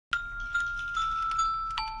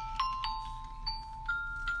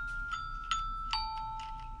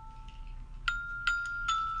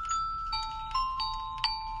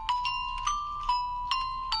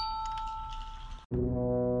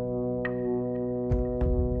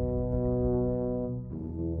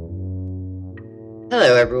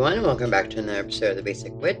Hello, everyone, and welcome back to another episode of The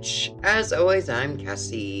Basic Witch. As always, I'm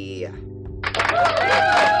Cassie. How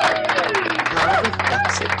the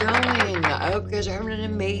fuck's it going? I hope you guys are having an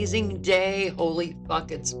amazing day. Holy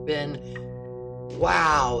fuck, it has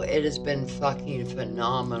been fucking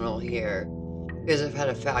phenomenal here. You guys have had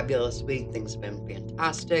a fabulous week. Things have been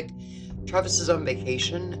fantastic. Travis is on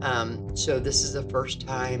vacation, so this is the first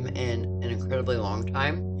time in an incredibly long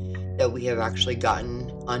time that we have actually gotten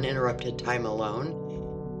uninterrupted time alone.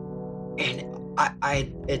 And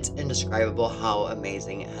it's indescribable how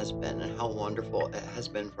amazing it has been and how wonderful it has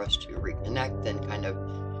been for us to reconnect and kind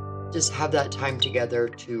of just have that time together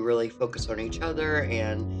to really focus on each other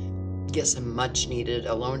and get some much needed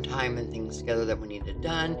alone time and things together that we needed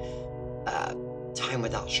done. Time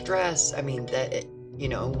without stress. I mean,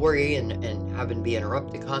 worry and having to be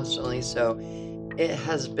interrupted constantly. So it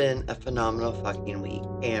has been a phenomenal fucking week.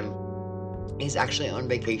 And he's actually on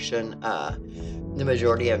vacation the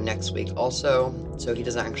majority of next week also. So he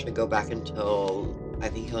doesn't actually go back until, I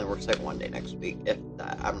think he only works like one day next week, if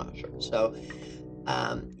that, I'm not sure. So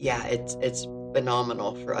it's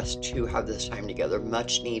phenomenal for us to have this time together,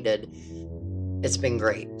 much needed. It's been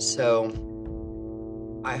great. So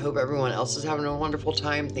I hope everyone else is having a wonderful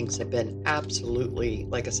time. Things have been absolutely,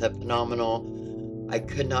 like I said, phenomenal. I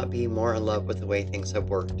could not be more in love with the way things have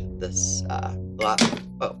worked this the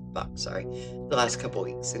last couple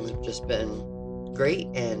weeks. Things have just been great,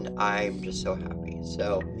 and I'm just so happy.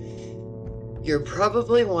 So you're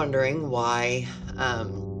probably wondering why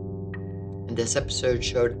this episode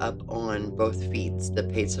showed up on both feeds, the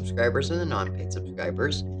paid subscribers and the non-paid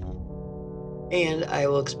subscribers, and I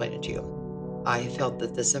will explain it to you. I felt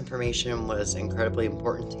that this information was incredibly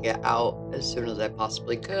important to get out as soon as I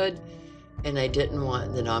possibly could, and I didn't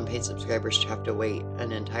want the non-paid subscribers to have to wait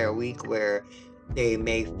an entire week where they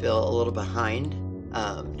may feel a little behind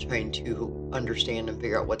trying to understand and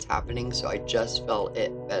figure out what's happening. So I just felt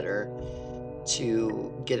it better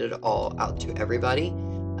to get it all out to everybody.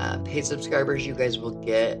 Paid subscribers, you guys will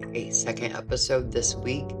get a second episode this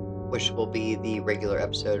week, which will be the regular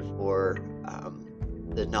episode for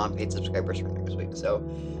the non-paid subscribers for next week. So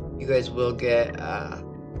you guys will get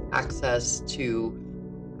access to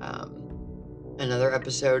another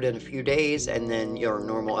episode in a few days, and then your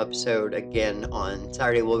normal episode again on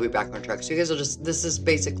Saturday. We'll be back on track. So you guys will this is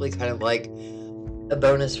basically kind of like a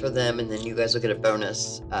bonus for them, and then you guys will get a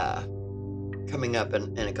bonus coming up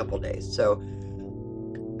in a couple days. So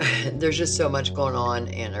there's just so much going on,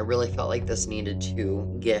 and I really felt like this needed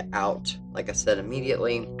to get out, like I said,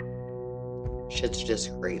 immediately. Shit's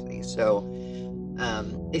just crazy. So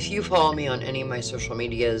if you follow me on any of my social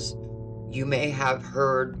medias, you may have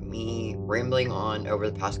heard me rambling on over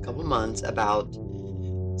the past couple months about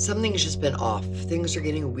something's just been off. Things are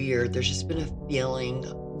getting weird. There's just been a feeling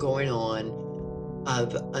going on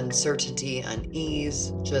of uncertainty,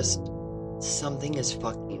 unease, just something is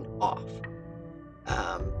fucking off.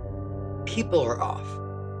 People are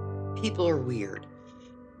off. People are weird.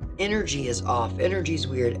 Energy is off. Energy's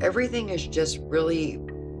weird. Everything is just really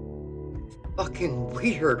fucking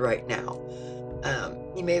weird right now.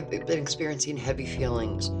 You may have been experiencing heavy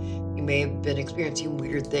feelings. You may have been experiencing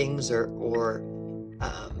weird things or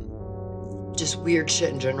just weird shit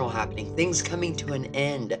in general happening. Things coming to an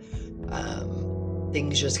end.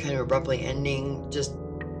 Things just kind of abruptly ending. Just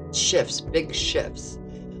shifts, big shifts.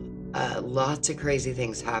 Lots of crazy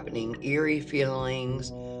things happening. Eerie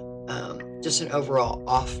feelings. Just an overall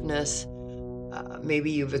offness.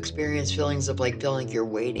 Maybe you've experienced feelings of feeling like you're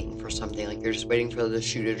waiting for something, like you're just waiting for the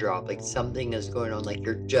shoe to drop, like something is going on, like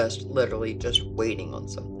you're just literally just waiting on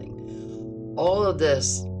something. All of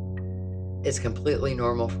this is completely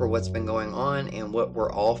normal for what's been going on and what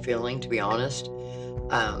we're all feeling, to be honest.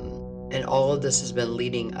 And all of this has been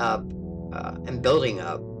leading up and building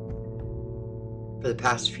up for the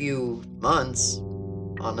past few months,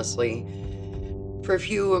 honestly, for a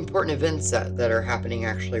few important events that are happening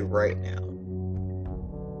actually right now.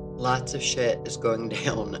 Lots of shit is going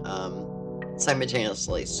down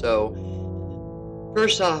simultaneously. So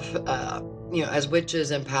first off, as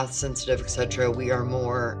witches, empaths, sensitive, etc., we are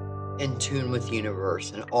more in tune with the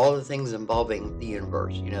universe and all the things involving the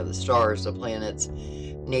universe. The stars, the planets,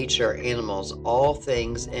 nature, animals, all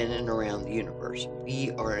things in and around the universe.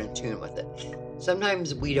 We are in tune with it.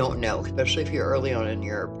 Sometimes we don't know, especially if you're early on in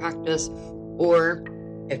your practice, or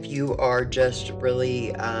if you are just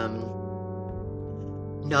really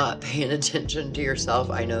not paying attention to yourself.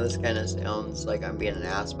 I know this kind of sounds like I'm being an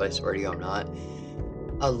ass, but I swear to you I'm not.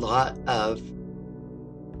 A lot of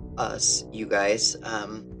us, you guys,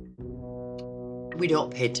 we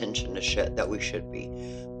don't pay attention to shit that we should be.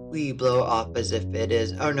 we blow off as if it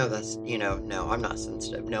is, oh no, that's, no, I'm not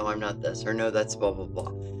sensitive. No, I'm not this. Or no, that's blah, blah,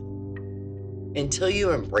 blah. Until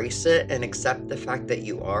you embrace it and accept the fact that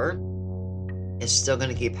you are, it's still going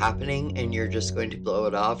to keep happening, and you're just going to blow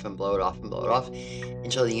it off and blow it off and blow it off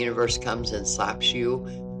until the universe comes and slaps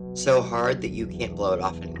you so hard that you can't blow it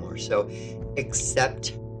off anymore. So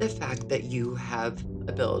accept the fact that you have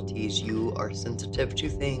abilities, you are sensitive to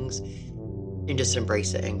things, and just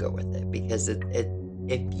embrace it and go with it. Because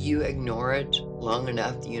if you ignore it long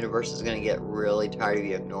enough, the universe is going to get really tired of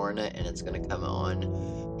you ignoring it, and it's going to come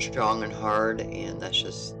on strong and hard, and that's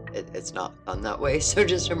just, it's not fun that way. So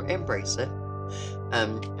just embrace it.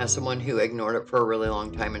 As someone who ignored it for a really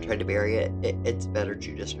long time and tried to bury it, it's better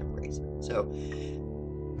to just embrace it. So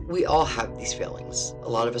we all have these feelings. A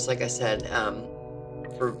lot of us, like I said,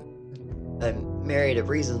 for a myriad of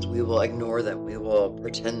reasons, we will ignore them. We will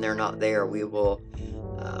pretend they're not there. We will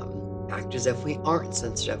act as if we aren't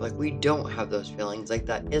sensitive, like we don't have those feelings, like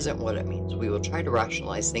that isn't what it means. We will try to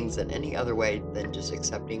rationalize things in any other way than just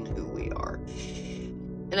accepting who we are.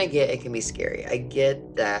 And I get it can be scary. I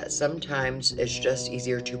get that sometimes it's just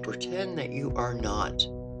easier to pretend that you are not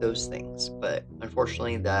those things. But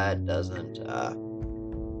unfortunately, that doesn't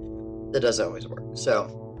always work.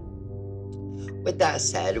 So with that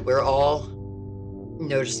said, we're all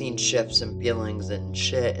noticing shifts and feelings and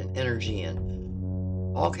shit and energy and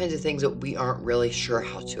all kinds of things that we aren't really sure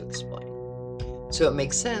how to explain. So it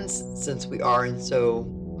makes sense, since we are in so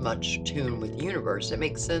much tune with the universe, it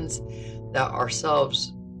makes sense that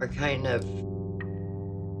ourselves are kind of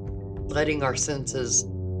letting our senses,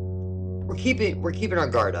 we're keeping our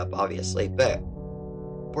guard up, obviously, but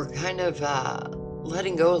we're kind of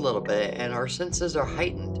letting go a little bit, and our senses are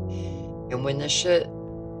heightened. And when this shit,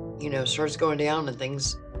 starts going down and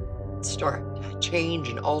things start to change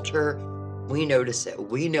and alter, we notice it.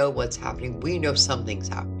 We know what's happening. We know something's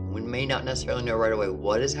happening. We may not necessarily know right away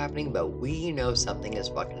what is happening, but we know something is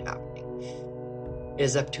fucking happening. It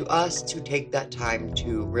is up to us to take that time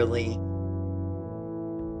to really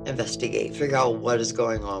investigate, figure out what is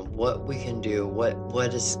going on, what we can do, what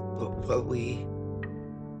we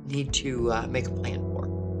need to make a plan for.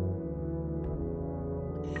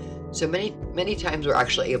 So many times we're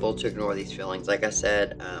actually able to ignore these feelings. Like I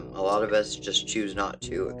said, a lot of us just choose not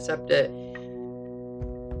to accept it,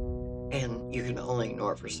 and you can only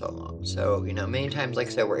ignore it for so long. So, many times, like I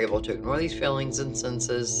said, we're able to ignore these feelings and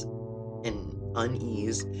senses and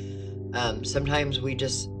unease. Sometimes we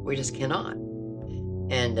just cannot.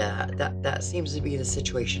 And that seems to be the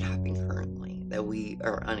situation happening currently, that we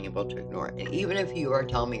are unable to ignore it. And even if you are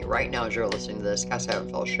telling me right now as you're listening to this, Cass, I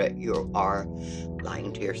haven't felt shit, you are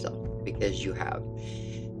lying to yourself, because you have.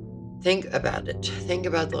 Think about it. Think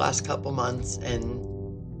about the last couple months and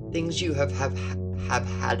things you have had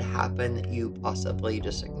happen that you possibly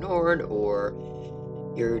just ignored, or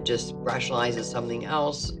you're just rationalizing something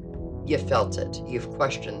else. You felt it. You've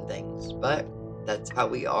questioned things, but that's how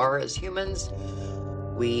we are as humans.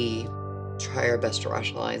 We try our best to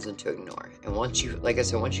rationalize and to ignore. And once you, like I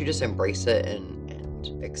said, once you just embrace it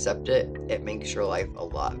and accept it, it makes your life a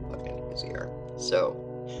lot fucking easier. So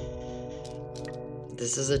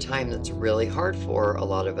this is a time that's really hard for a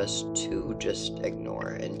lot of us to just ignore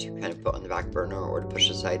and to kind of put on the back burner, or to push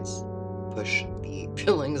the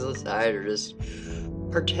feelings aside, or just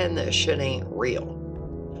pretend that shit ain't real.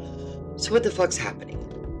 So what the fuck's happening?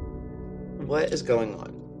 What is going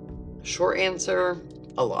on? Short answer,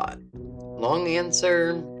 a lot. Long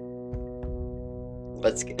answer,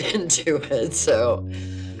 let's get into it. So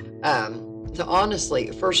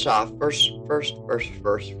honestly, first,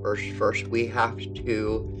 we have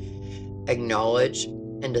to acknowledge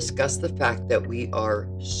and discuss the fact that we are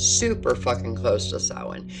super fucking close to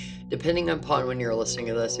Samhain. Depending upon when you're listening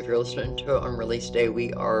to this, if you're listening to it on release day,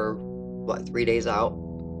 we are, 3 days out?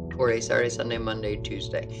 4 days, Saturday, Sunday, Monday,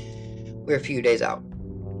 Tuesday. We're a few days out.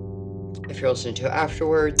 If you're listening to it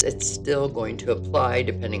afterwards, it's still going to apply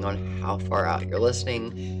depending on how far out you're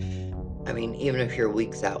listening. I mean, even if you're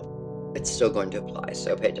weeks out, it's still going to apply,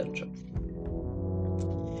 so pay attention.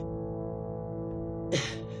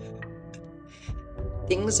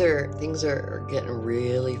 Things are getting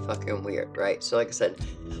really fucking weird, right? So like I said,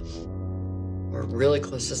 we're really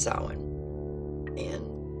close to Samhain,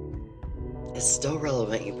 and it's still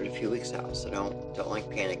relevant even a few weeks out, so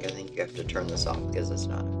don't panic. I think you have to turn this off, because it's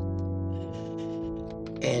not.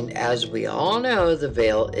 And as we all know, the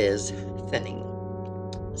veil is thinning.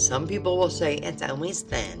 Some people will say it's always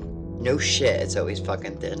thin. No shit, it's always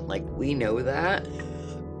fucking thin. Like, we know that.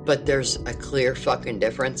 But there's a clear fucking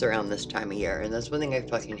difference around this time of year. And that's one thing I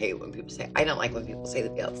fucking hate when people say, I don't like when people say the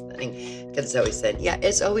veil's thinning, because it's always thin. Yeah,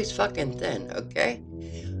 it's always fucking thin, okay?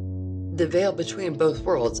 the veil between both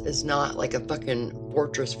worlds is not like a fucking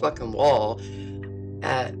fortress fucking wall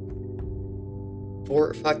at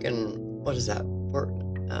Fort fucking, what is that?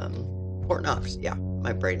 Fort Knox. Yeah,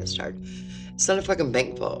 my brain is tired. It's not a fucking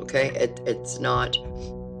bank vault, okay? It's not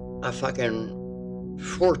a fucking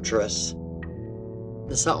fortress.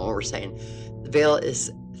 That's not what we're saying. The veil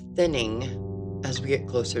is thinning as we get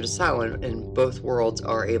closer to Samhain, and both worlds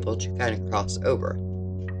are able to kind of cross over.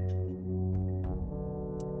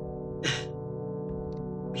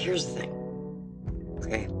 Here's the thing,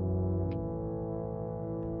 okay?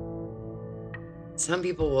 Some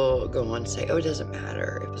people will go on and say, oh, it doesn't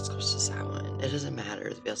matter if it's close to Samhain. It doesn't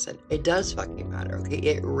matter, the veil said. It does fucking matter, okay?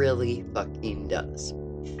 It really fucking does.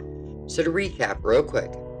 So to recap real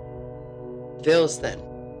quick, the veil is thin,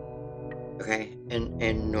 okay?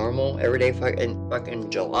 And normal, everyday fucking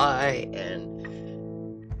July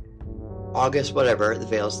and August, whatever, the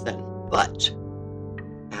veil's thin. But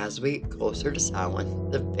as we get closer to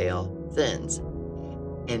Samhain, the veil thins.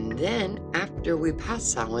 And then after we pass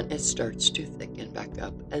Samhain, it starts to thicken back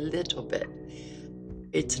up a little bit.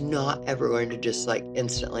 It's not ever going to just like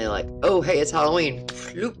instantly like, oh, hey, it's Halloween,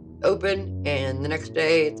 floop, open, and the next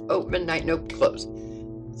day it's open, midnight, nope, close.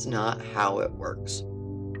 It's not how it works.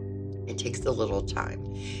 It takes a little time.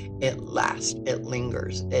 It lasts, it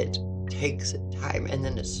lingers, it takes time, and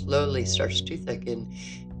then it slowly starts to thicken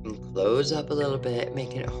and close up a little bit,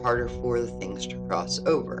 making it harder for the things to cross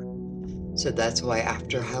over. So that's why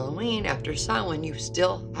after Halloween, after Samhain, you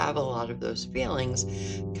still have a lot of those feelings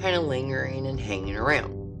kind of lingering and hanging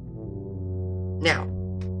around. Now,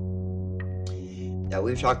 that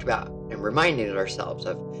we've talked about and reminded ourselves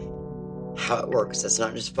of how it works. It's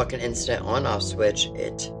not just fucking instant on-off switch.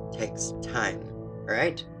 It takes time, all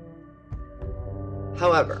right?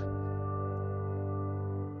 However,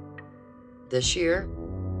 this year,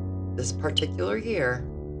 this particular year,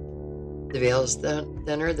 the veil is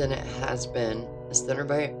thinner than it has been. It's thinner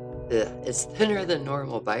than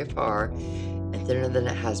normal by far, and thinner than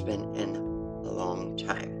it has been in a long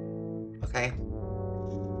time. Okay?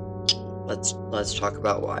 Let's talk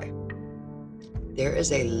about why. There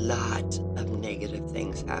is a lot of negative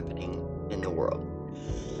things happening in the world.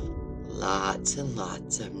 Lots and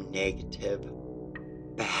lots of negative,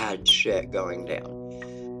 bad shit going down.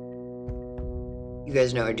 You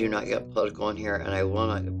guys know I do not get political in here, and I will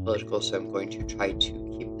not get political, so I'm going to try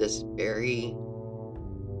to keep this very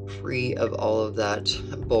free of all of that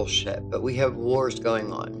bullshit. But we have wars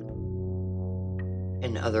going on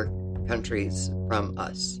in other countries from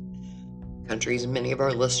us. Countries many of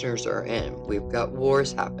our listeners are in. We've got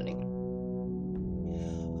wars happening.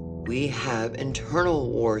 We have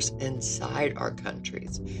internal wars inside our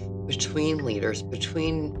countries, between leaders,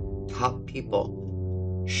 between top people.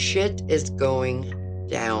 Shit is going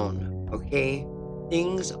down, okay?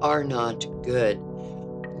 Things are not good.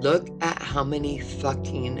 Look at how many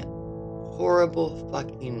fucking horrible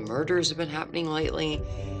fucking murders have been happening lately.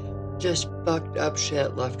 Just fucked up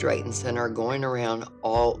shit left, right, and center going around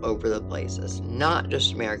all over the place. It's not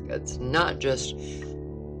just America. It's not just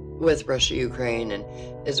with Russia, Ukraine, and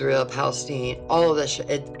Israel, Palestine, all of that shit.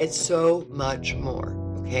 It's so much more,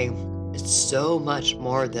 okay? It's so much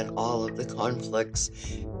more than all of the conflicts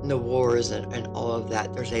and the wars and all of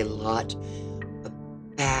that. There's a lot of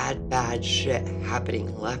bad shit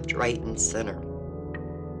happening left, right, and center.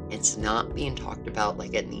 It's not being talked about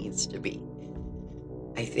like it needs to be.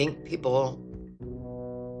 I think people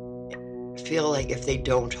feel like if they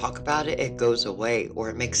don't talk about it, it goes away, or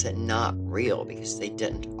it makes it not real because they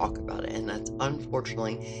didn't talk about it. And that's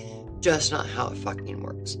unfortunately just not how it fucking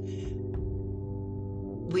works.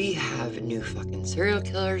 We have new fucking serial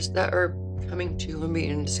killers that are coming to and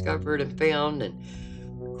being discovered and found, and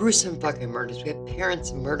gruesome fucking murders. We have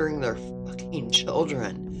parents murdering their fucking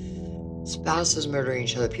children, spouses murdering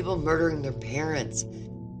each other, people murdering their parents.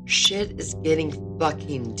 Shit is getting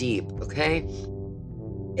fucking deep, okay?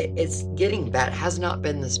 It's getting bad. It has not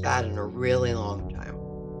been this bad in a really long time.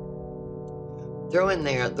 Throw in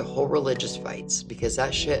there the whole religious fights, because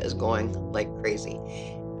that shit is going like crazy.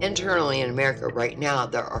 Internally in America right now,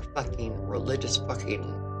 there are fucking religious fucking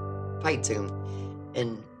fights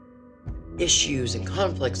and issues and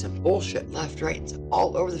conflicts and bullshit left, right, and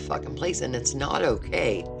all over the fucking place, and it's not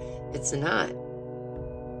okay. It's not.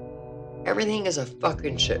 Everything is a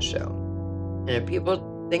fucking shit show. And if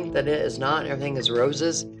people think that it is not, and everything is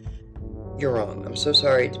roses, you're wrong. I'm so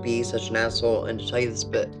sorry to be such an asshole and to tell you this,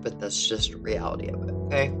 but that's just the reality of it,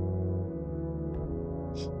 okay?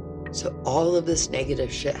 So all of this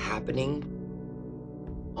negative shit happening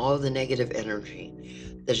all the negative energy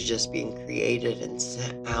that's just being created and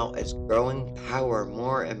sent out as growing power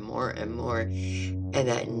more and more and more. And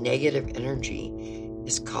that negative energy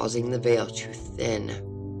is causing the veil to thin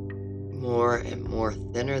more and more,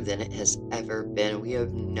 thinner than it has ever been. We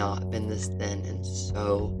have not been this thin in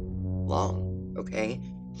so long, okay?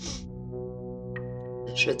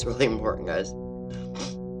 This shit's really important, guys.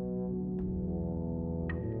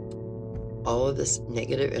 All of this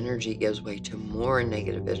negative energy gives way to more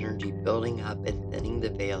negative energy building up and thinning the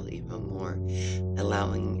veil even more,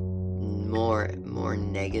 allowing more and more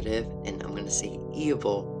negative, and I'm going to say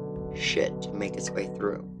evil shit to make its way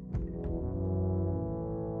through.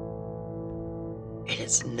 And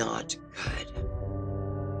it's not good.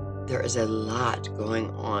 There is a lot going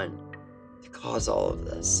on to cause all of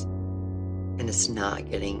this, and it's not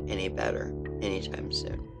getting any better anytime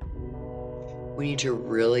soon. We need to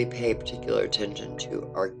really pay particular attention to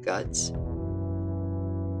our guts,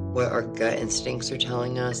 what our gut instincts are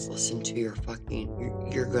telling us. Listen to your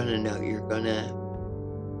you're gonna know, you're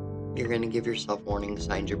gonna give yourself warning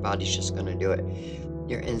signs. Your body's just gonna do it.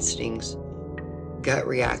 Your instincts, gut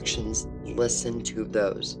reactions, listen to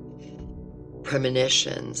those.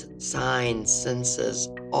 Premonitions, signs, senses,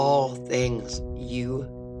 all things you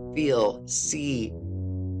feel, see,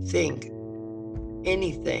 think,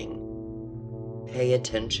 anything. Pay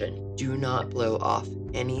attention. Do not blow off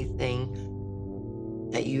anything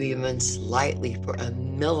that you even slightly for a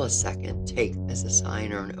millisecond take as a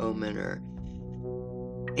sign or an omen or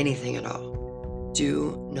anything at all.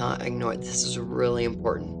 Do not ignore it. This is really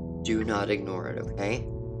important. Do not ignore it, okay?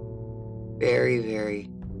 Very, very,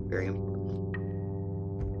 very important.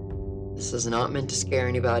 This is not meant to scare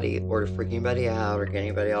anybody or to freak anybody out or get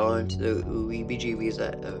anybody all into the ooey-bee-jeebies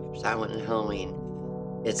of Silent and Halloween.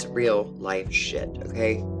 It's real life shit,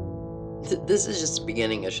 okay? This is just the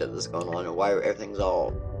beginning of shit that's going on and why everything's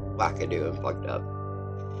all wackadoo and fucked up.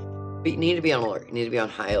 But you need to be on alert. You need to be on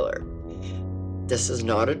high alert. This is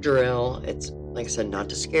not a drill. It's, like I said, not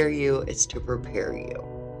to scare you. It's to prepare you.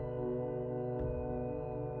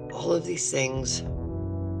 All of these things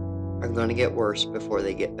are going to get worse before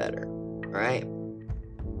they get better, all right?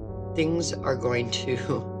 Things are going to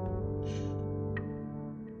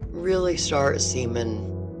really start seeming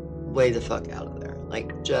way the fuck out of there.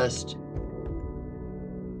 Like, just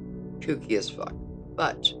kooky as fuck.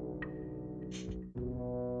 But,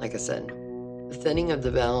 like I said, the thinning of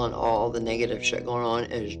the veil and all the negative shit going on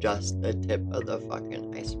is just the tip of the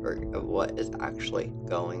fucking iceberg of what is actually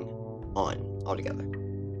going on altogether.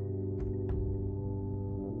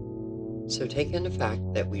 So take into fact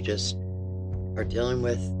that we just are dealing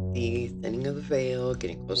with the thinning of the veil,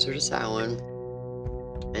 getting closer to Samhain,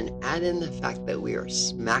 and add in the fact that we are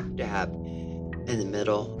smack dab in the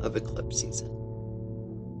middle of eclipse season.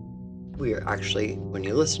 We are actually, when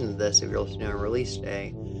you listen to this, if you're listening on release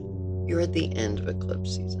day, you're at the end of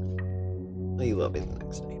eclipse season. Well, you will be the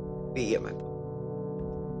next day, but you get my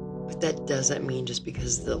point. But that doesn't mean just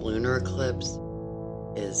because the lunar eclipse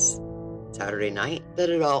is Saturday night that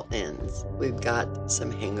it all ends. We've got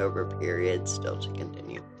some hangover period still to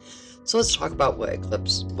continue. So let's talk about what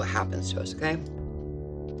happens to us, okay?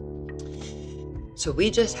 So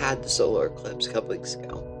we just had the solar eclipse a couple weeks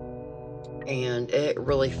ago, and it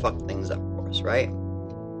really fucked things up for us, right?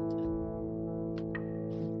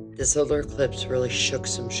 The solar eclipse really shook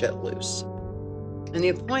some shit loose. And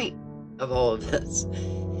the point of all of this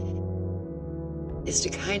is to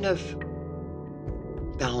kind of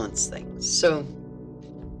balance things. So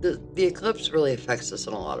the eclipse really affects us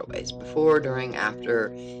in a lot of ways. Before, during,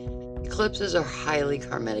 after. Eclipses are highly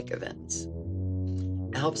karmic events.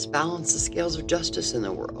 It helps balance the scales of justice in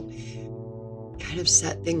the world. Kind of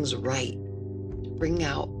set things right. Bring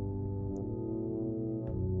out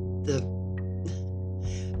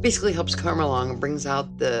basically helps karma along and brings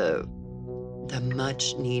out the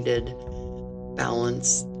much needed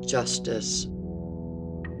balance, justice,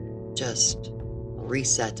 just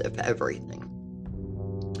reset of everything.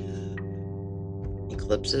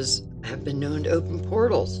 Eclipses have been known to open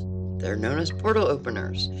portals. They're known as portal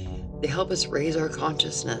openers. They help us raise our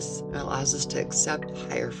consciousness and allows us to accept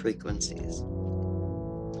higher frequencies.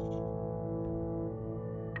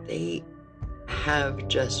 They have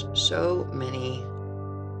just so many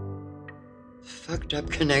fucked up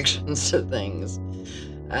connections to things.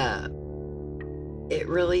 It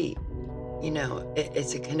really,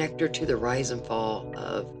 it's a connector to the rise and fall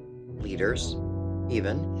of leaders,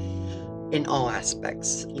 even in all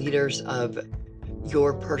aspects. Leaders of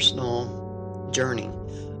your personal journey,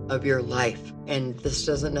 of your life. And this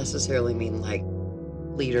doesn't necessarily mean like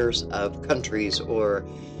leaders of countries or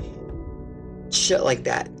Shit like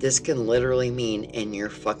that. This can literally mean in your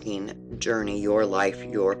fucking journey, your life,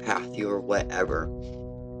 your path, your whatever.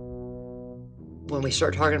 When we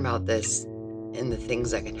start talking about this and the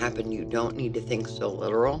things that can happen, you don't need to think so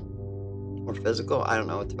literal or physical. I don't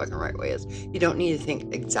know what the fucking right way is. You don't need to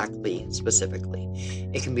think exactly, specifically.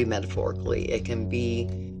 It can be metaphorically. It can be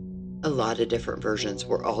a lot of different versions.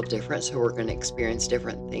 We're all different, so we're going to experience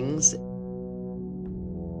different things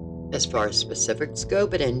as far as specifics go,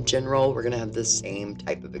 but in general, we're going to have the same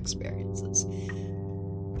type of experiences.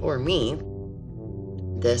 For me,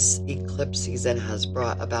 this eclipse season has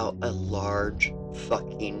brought about a large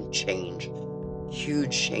fucking change.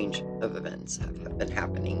 Huge change of events have been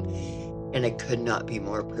happening, and I could not be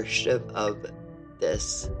more appreciative of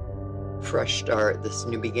this fresh start, this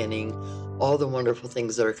new beginning, all the wonderful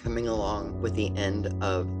things that are coming along with the end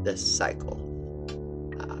of this cycle.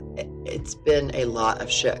 It's been a lot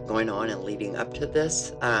of shit going on and leading up to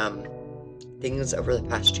this. Things over the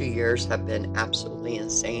past 2 years have been absolutely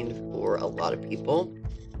insane for a lot of people.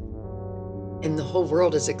 And the whole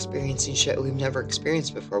world is experiencing shit we've never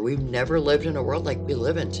experienced before. We've never lived in a world like we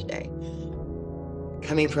live in today.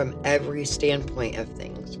 Coming from every standpoint of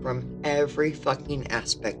things, from every fucking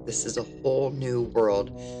aspect, this is a whole new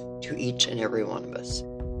world to each and every one of us.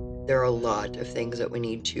 There are a lot of things that we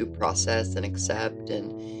need to process and accept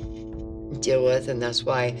and deal with, and that's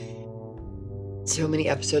why so many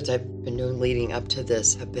episodes I've been doing leading up to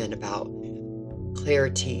this have been about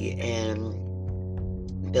clarity and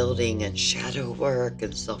building and shadow work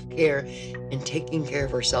and self-care and taking care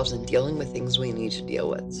of ourselves and dealing with things we need to deal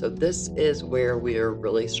with. So this is where we're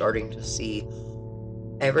really starting to see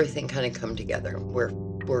everything kind of come together. We're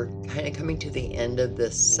kind of coming to the end of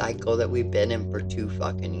this cycle that we've been in for 2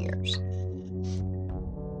 fucking years.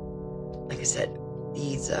 Like I said,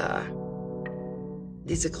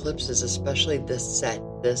 these eclipses, especially this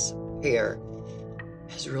pair,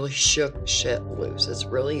 has really shook shit loose. It's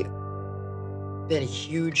really been a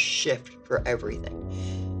huge shift for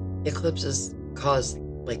everything. Eclipses cause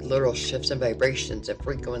like literal shifts in vibrations and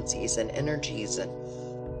frequencies and energies and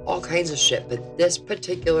all kinds of shit. But this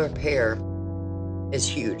particular pair is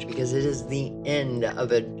huge because it is the end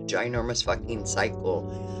of a ginormous fucking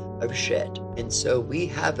cycle of shit. And so we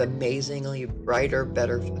have amazingly brighter,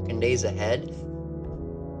 better fucking days ahead.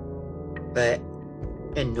 But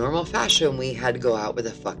in normal fashion, we had to go out with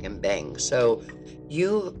a fucking bang. So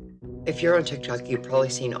if you're on TikTok, you've probably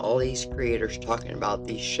seen all these creators talking about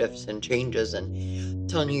these shifts and changes and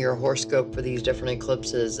telling you your horoscope for these different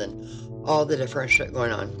eclipses and all the different shit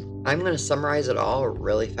going on. I'm going to summarize it all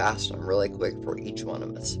really fast and really quick for each one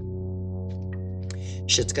of us.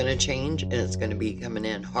 Shit's going to change, and it's going to be coming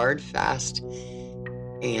in hard, fast,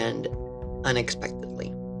 and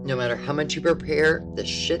unexpectedly. No matter how much you prepare, the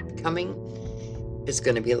shit coming is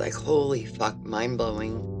going to be like, holy fuck,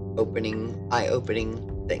 mind-blowing,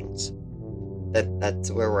 eye-opening things.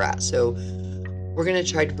 That's where we're at. So we're going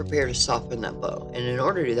to try to prepare to soften that blow. And in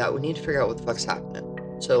order to do that, we need to figure out what the fuck's happening.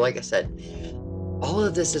 So like I said, all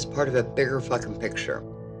of this is part of a bigger fucking picture.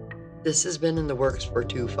 This has been in the works for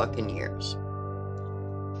 2 fucking years.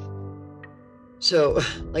 So,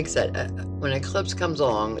 like I said, when an eclipse comes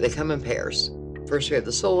along, they come in pairs. First we have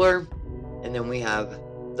the solar, and then we have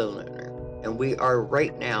the lunar. And we are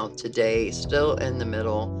right now, today, still in the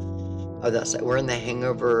middle of that set. We're in the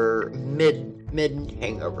hangover,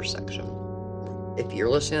 mid-hangover section. If you're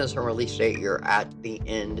listening to this from release date, you're at the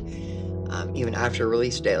end. Even after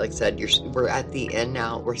release date, like I said, we're at the end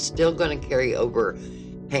now. We're still going to carry over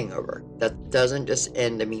hangover. That doesn't just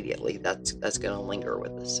end immediately. That's going to linger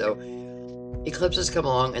with us. So eclipses come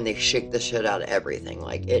along and they shake the shit out of everything.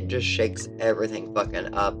 Like, it just shakes everything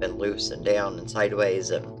fucking up and loose and down and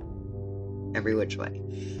sideways and every which way.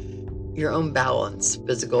 Your own balance,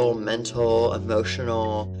 physical, mental,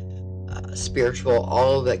 emotional, spiritual,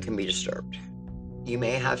 all of it can be disturbed. You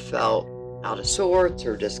may have felt out of sorts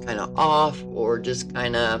or just kind of off or just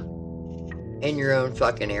kind of in your own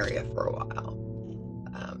fucking area for a while.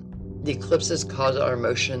 The eclipses cause our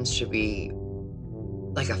emotions to be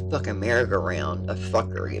like a fucking merry-go-round of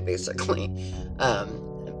fuckery, basically.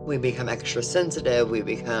 We become extra sensitive. We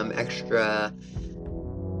become extra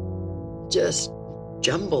just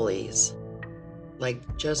jumblies. Like,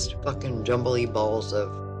 just fucking jumbly balls of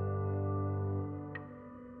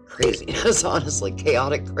craziness, honestly.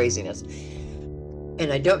 Chaotic craziness.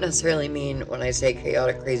 And I don't necessarily mean, when I say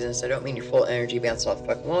chaotic craziness, I don't mean your full energy bounced off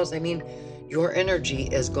fucking walls. I mean, your energy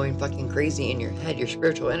is going fucking crazy in your head, your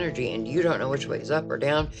spiritual energy, and you don't know which way is up or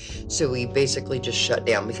down. So we basically just shut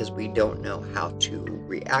down because we don't know how to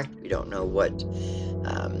react. We don't know what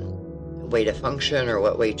way to function or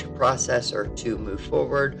what way to process or to move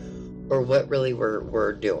forward or what really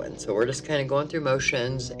we're doing. So we're just kind of going through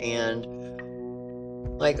motions and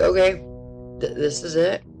like, okay, this is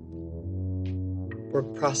it. We're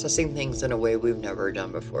processing things in a way we've never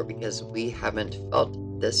done before because we haven't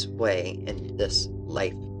felt this way in this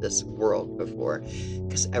life, this world before,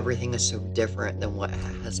 because everything is so different than what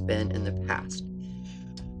has been in the past.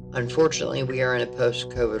 Unfortunately, we are in a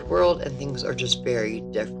post-COVID world and things are just very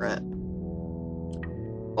different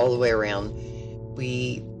all the way around.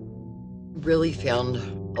 We really found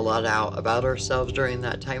a lot out about ourselves during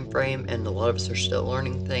that time frame, and a lot of us are still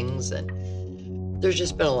learning things, and there's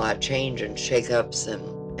just been a lot of change and shakeups,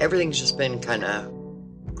 and everything's just been kind of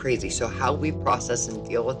crazy. So how we process and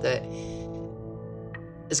deal with it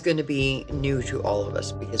is going to be new to all of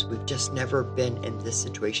us because we've just never been in this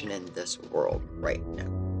situation in this world right now.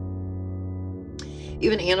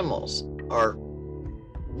 Even animals are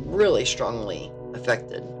really strongly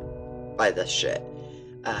affected by this shit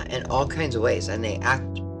in all kinds of ways, and they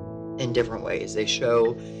act in different ways. They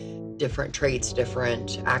show different traits,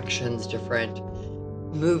 different actions, different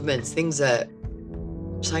movements, things that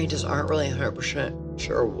scientists aren't really 100%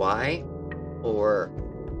 sure why or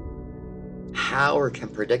how or can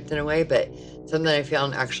predict in a way, but something I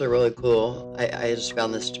found actually really cool. I just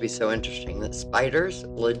found this to be so interesting that spiders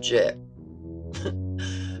legit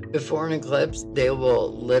before an eclipse, they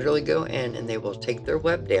will literally go in and they will take their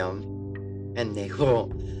web down and they will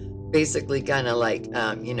basically kind of like,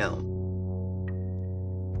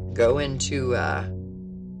 go into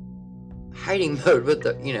hiding mode with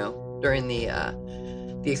the, during the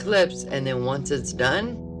eclipse. And then once it's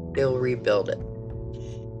done, they'll rebuild it.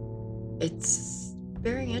 It's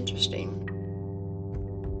very interesting.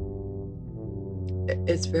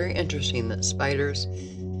 It's very interesting that spiders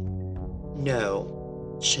know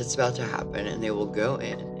shit's about to happen and they will go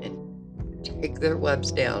in and take their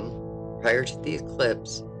webs down prior to the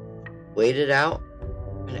eclipse, wait it out,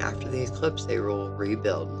 and after the eclipse they will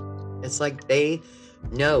rebuild. It's like they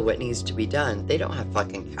know what needs to be done. They don't have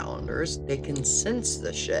fucking calendars. They can sense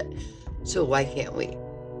the shit. So why can't we?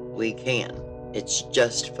 We can. It's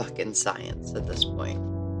just fucking science at this point.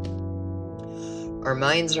 Our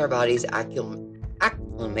minds and our bodies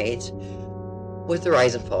acclimate with the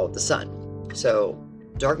rise and fall of the sun. So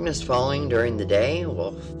darkness falling during the day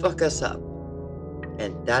will fuck us up.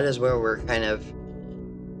 And that is where we're kind of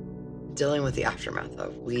dealing with the aftermath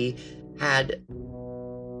of. We had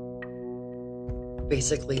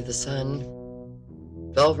basically the sun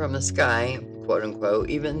fell from the sky, quote unquote,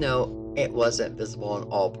 even though it wasn't visible in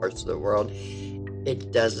all parts of the world.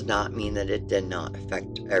 It does not mean that it did not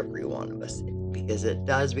affect every one of us, because it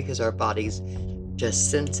does, because our bodies just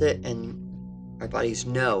sense it and our bodies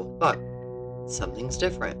know, fuck, something's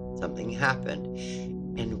different, something happened,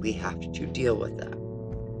 and we have to deal with that.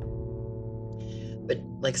 But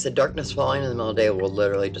like I said, darkness falling in the middle of the day will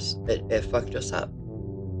literally just, it fucked us up.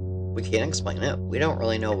 We can't explain it. We don't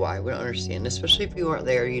really know why. We don't understand, especially if you weren't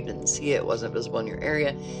there, you didn't see it, it wasn't visible in your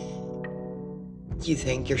area. You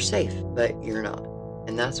think you're safe, but you're not.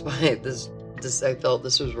 And that's why this I felt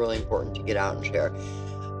this was really important to get out and share.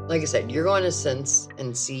 Like I said, you're going to sense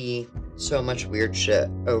and see so much weird shit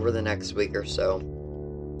over the next week or so.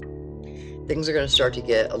 Things are going to start to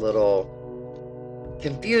get a little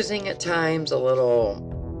confusing at times, a little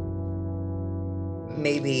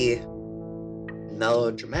maybe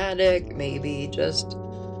melodramatic, maybe just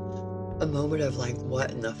a moment of like,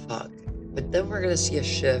 what in the fuck? But then we're going to see a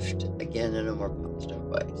shift again in a more positive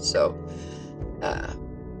way. So,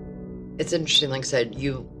 it's interesting, like I said,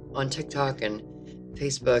 you on TikTok and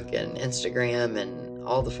Facebook and Instagram and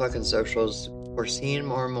all the fucking socials, we're seeing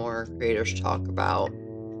more and more creators talk about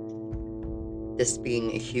this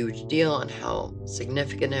being a huge deal and how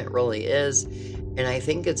significant it really is. And I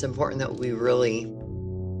think it's important that we really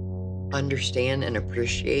understand and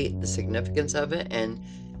appreciate the significance of it and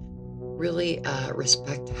really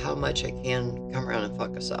respect how much it can come around and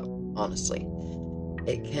fuck us up, honestly.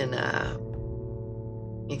 It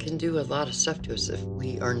can do a lot of stuff to us if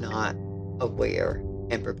we are not aware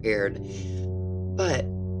and prepared. But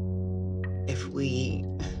if we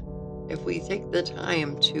take the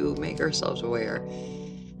time to make ourselves aware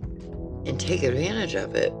and take advantage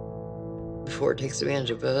of it before it takes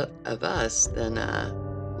advantage of us, then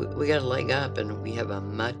we got a leg up and we have a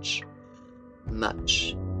much,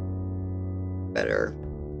 much better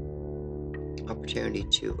opportunity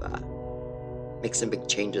to make some big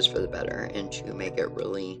changes for the better and to make it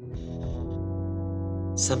really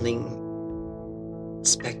something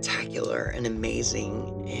spectacular and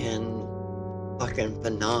amazing and fucking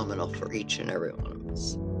phenomenal for each and every one of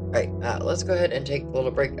us. Alright, let's go ahead and take a little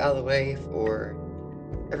break out of the way for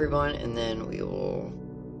everyone, and then we will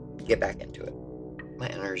get back into it. My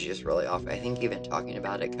energy is really off. I think even talking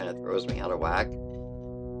about it kind of throws me out of whack.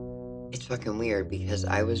 It's fucking weird because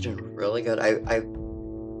I was doing really good.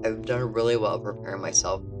 I've done really well preparing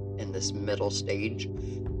myself in this middle stage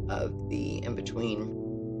of the in-between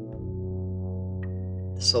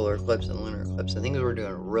the solar eclipse and lunar eclipse. I think we were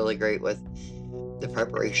doing really great with the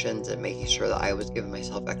preparations and making sure that I was giving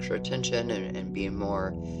myself extra attention and being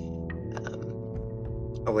more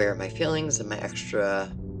aware of my feelings and my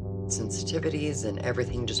extra sensitivities and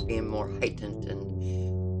everything just being more heightened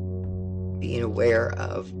and being aware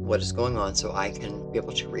of what is going on so I can be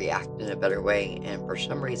able to react in a better way. And for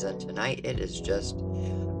some reason tonight it is just,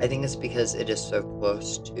 I think it's because it is so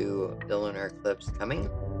close to the lunar eclipse coming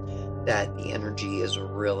that the energy is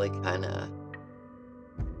really kind of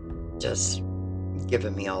just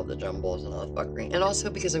giving me all the jumbles and all the fuckery. And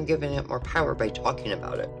also because I'm giving it more power by talking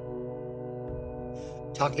about it.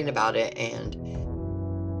 Talking about it and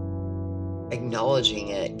acknowledging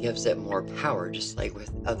it gives it more power, just like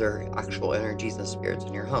with other actual energies and spirits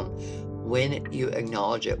in your home. When you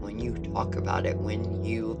acknowledge it, when you talk about it, when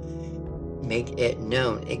you make it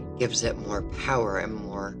known, it gives it more power and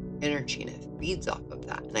more energy, and it feeds off of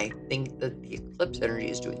that. And I think that the eclipse energy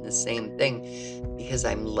is doing the same thing because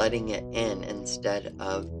I'm letting it in instead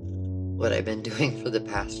of what I've been doing for the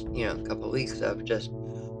past, couple of weeks of just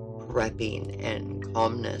prepping and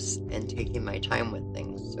calmness and taking my time with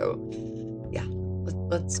things. So yeah,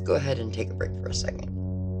 let's go ahead and take a break for a second.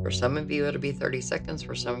 For some of you, it'll be 30 seconds.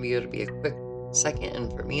 For some of you, it'll be a quick second.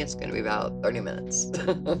 And for me, it's going to be about 30 minutes.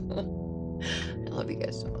 I love you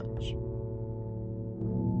guys so much.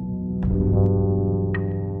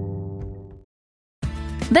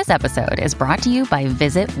 This episode is brought to you by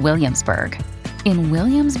Visit Williamsburg. In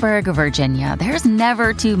Williamsburg, Virginia, there's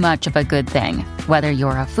never too much of a good thing. Whether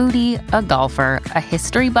you're a foodie, a golfer, a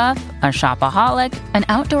history buff, a shopaholic, an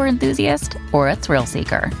outdoor enthusiast, or a thrill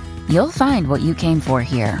seeker, you'll find what you came for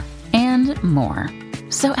here and more.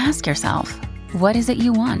 So ask yourself, what is it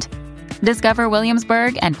you want? Discover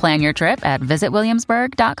Williamsburg and plan your trip at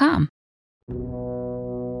visitwilliamsburg.com.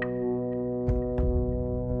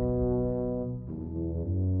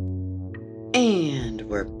 And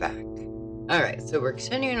we're back. All right, so we're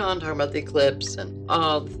continuing on talking about the eclipse and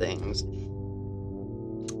all the things.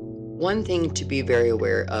 One thing to be very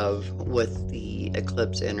aware of with the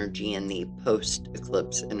eclipse energy and the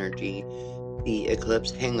post-eclipse energy, the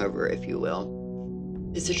eclipse hangover, if you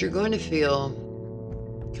will, is that you're going to feel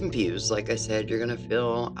confused. Like I said, you're going to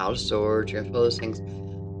feel out of sorts, you're going to feel those things,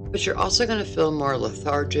 but you're also going to feel more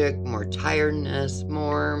lethargic, more tiredness,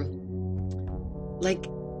 more like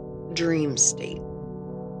dream state,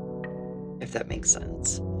 if that makes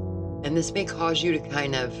sense. And this may cause you to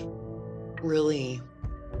kind of really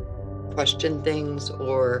question things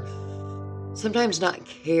or sometimes not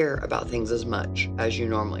care about things as much as you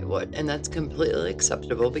normally would. And that's completely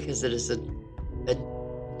acceptable because it is a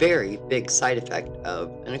very big side effect of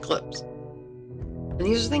an eclipse. And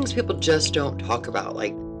these are things people just don't talk about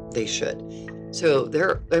like they should. So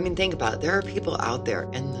think about it. There are people out there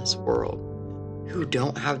in this world who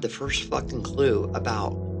don't have the first fucking clue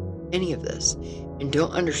about any of this and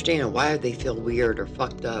don't understand why they feel weird or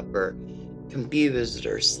fucked up or confused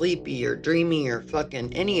or sleepy or dreamy or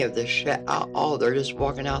fucking any of this shit at all. They're just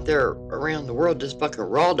walking out there around the world just fucking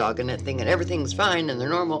raw dogging it, thinking everything's fine and they're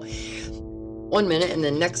normal one minute, and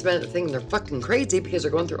then next minute they're thinking they're fucking crazy because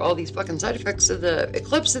they're going through all these fucking side effects of the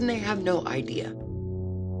eclipse and they have no idea.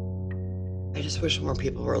 I just wish more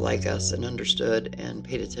people were like us and understood and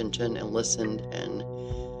paid attention and listened and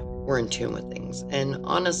were in tune with things. And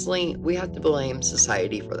honestly, we have to blame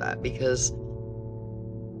society for that because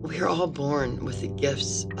we are all born with the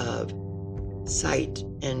gifts of sight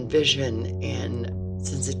and vision and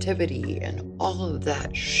sensitivity and all of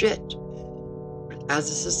that shit. But as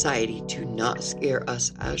a society, to not scare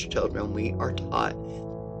us as children, we are taught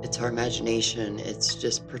it's our imagination, it's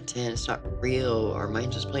just pretend, it's not real, our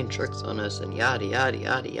mind's just playing tricks on us and yada, yada,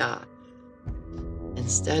 yada, yada.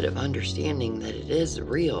 Instead of understanding that it is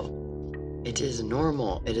real, it is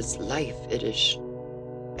normal, it is life, it is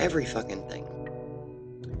every fucking thing.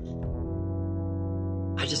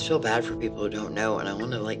 I just feel bad for people who don't know, and I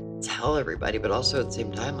want to tell everybody, but also at the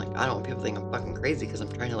same time, I don't want people to think I'm fucking crazy because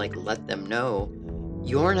I'm trying to let them know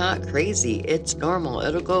you're not crazy. It's normal.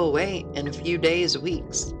 It'll go away in a few days,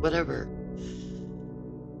 weeks, whatever.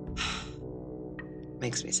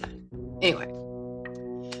 Makes me sad. Anyway,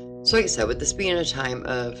 so like I said, with this being a time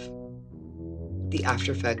of the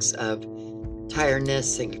after effects of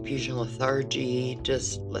tiredness and confusion, lethargy,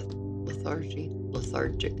 just lethargic.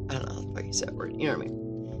 I don't know how you say that word. You know what I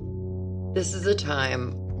mean? This is a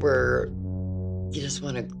time where you just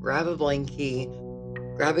want to grab a blankie,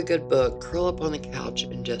 grab a good book, curl up on the couch,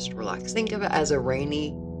 and just relax. Think of it as a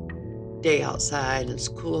rainy day outside. It's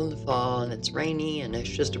cool in the fall, and it's rainy, and it's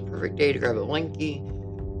just a perfect day to grab a blankie,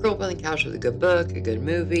 curl up on the couch with a good book, a good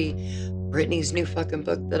movie. Brittany's new fucking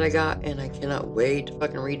book that I got, and I cannot wait to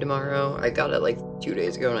fucking read tomorrow. I got it like 2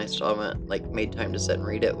 days ago, and I still haven't like made time to sit and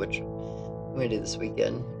read it, which I'm gonna do this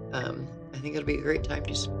weekend. I think it'll be a great time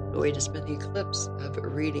a way to spend the eclipse of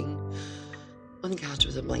reading on the couch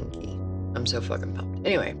with a blankie. I'm so fucking pumped.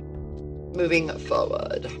 Anyway, moving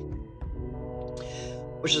forward,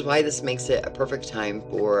 which is why this makes it a perfect time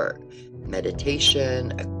for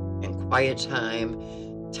meditation and quiet time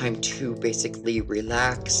to basically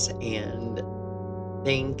relax and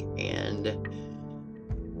think and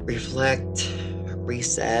reflect,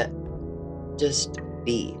 reset, just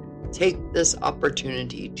be. Take this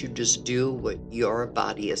opportunity to just do what your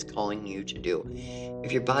body is calling you to do.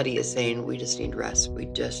 If your body is saying, we just need rest, we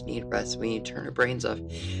need to turn our brains off,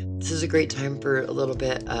 this is a great time for a little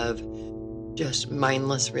bit of just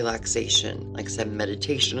mindless relaxation. Like I said,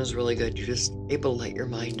 meditation is really good. You're just able to let your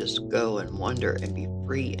mind just go and wander and be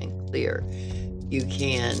free and clear. You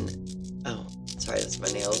can, oh, sorry, that's my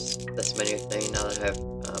nails. That's my new thing now that I have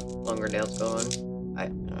longer nails going. I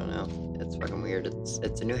don't know. It's fucking weird.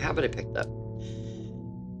 It's a new habit I picked up.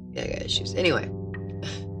 Yeah, I got issues. Anyway,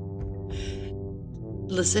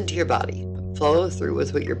 listen to your body. Follow through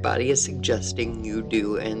with what your body is suggesting you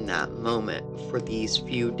do in that moment for these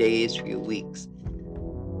few days, few weeks.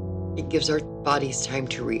 It gives our bodies time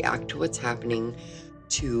to react to what's happening,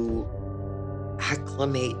 to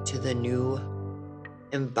acclimate to the new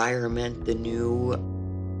environment, the new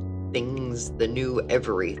things, the new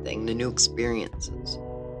everything, the new experiences.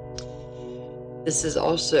 This is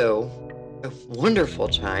also a wonderful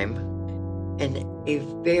time and a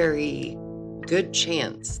very good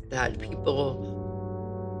chance that people,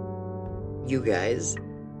 you guys,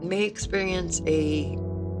 may experience a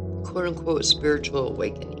quote-unquote spiritual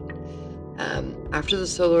awakening. After the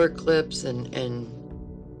solar eclipse and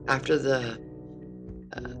after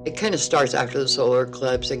it kind of starts after the solar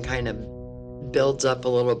eclipse and kind of builds up a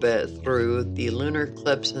little bit through the lunar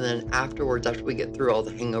eclipse, and then afterwards, after we get through all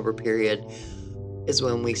the hangover period, is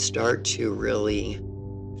when we start to really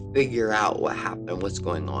figure out what happened, what's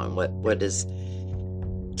going on, what is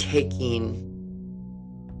taking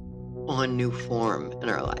on new form in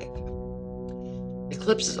our life.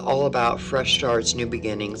 Eclipse is all about fresh starts, new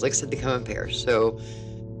beginnings. Like I said, they come in pairs. So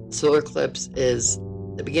solar eclipse is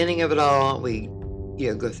the beginning of it all. We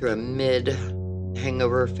go through a mid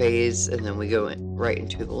hangover phase, and then we go right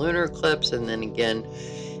into the lunar eclipse, and then again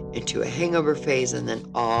into a hangover phase, and then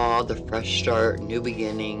all the fresh start, new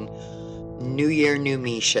beginning, new year, new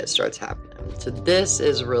me shit starts happening. So this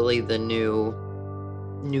is really the new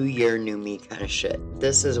year, new me kind of shit.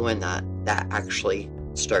 This is when that actually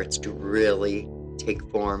starts to really take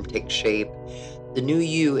form, take shape. The new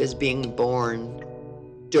you is being born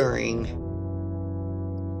during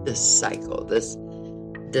this cycle, this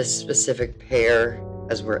specific pair,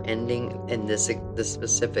 as we're ending in this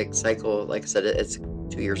specific cycle. Like I said, it's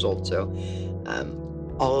 2 years old, so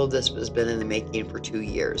all of this has been in the making for 2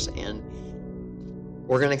 years, and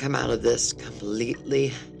we're going to come out of this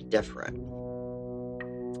completely different.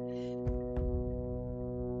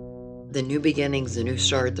 The new beginnings, the new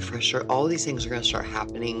start, the fresh start, all these things are going to start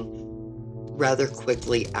happening rather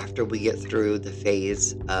quickly after we get through the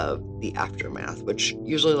phase of the aftermath, which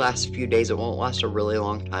usually lasts a few days. It won't last a really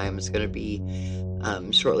long time. It's going to be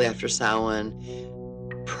shortly after Samhain,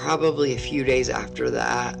 probably a few days after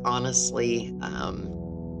that. Honestly,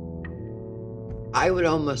 I would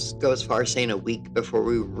almost go as far as saying a week before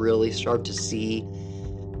we really start to see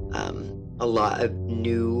a lot of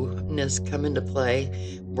newness come into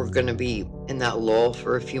play. We're going to be in that lull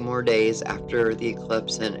for a few more days after the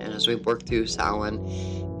eclipse, and as we work through Samhain,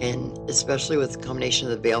 and especially with the combination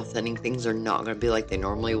of the veil thinning, things are not going to be like they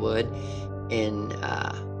normally would in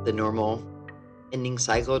the normal ending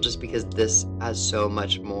cycle, just because this has so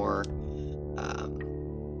much more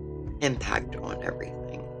impact on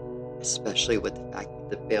everything, especially with the fact that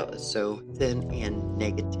the veil is so thin and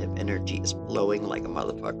negative energy is flowing like a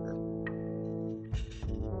motherfucker.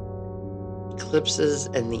 Eclipses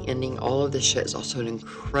and the ending, all of this shit is also an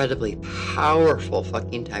incredibly powerful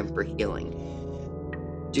fucking time for healing.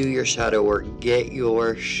 Do your shadow work, get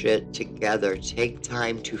your shit together, take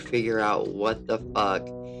time to figure out what the fuck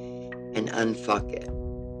and unfuck it,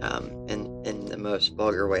 in the most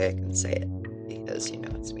vulgar way I can say it, because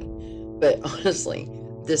it's me. But honestly,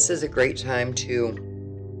 this is a great time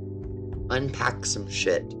to unpack some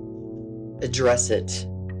shit, address it,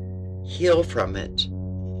 heal from it,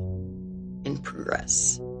 and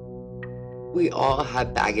progress. We all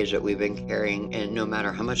have baggage that we've been carrying, and no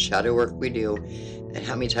matter how much shadow work we do and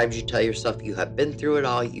how many times you tell yourself you have been through it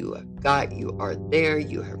all, you are there,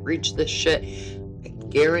 you have reached this shit, I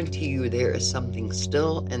guarantee you there is something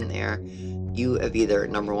still in there you have either,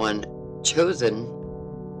 number one, chosen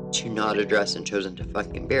to not address and chosen to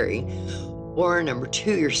fucking bury, or number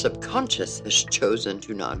two, your subconscious has chosen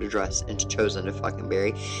to not address and chosen to fucking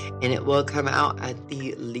bury, and it will come out at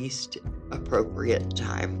the least appropriate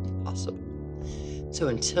time possible. So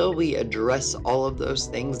until we address all of those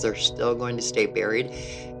things, they're still going to stay buried.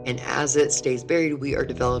 And as it stays buried, we are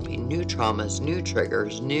developing new traumas, new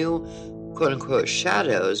triggers, new quote-unquote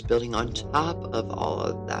shadows, building on top of all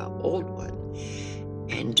of that old one.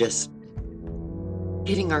 And just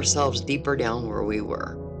getting ourselves deeper down where we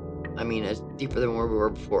were. I mean, it's deeper than where we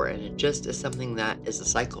were before. And it just is something that is a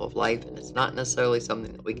cycle of life. And it's not necessarily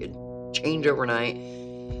something that we could change overnight.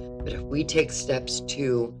 But if we take steps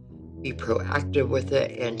to be proactive with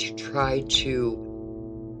it and to try to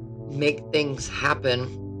make things happen,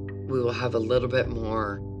 we will have a little bit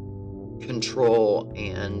more control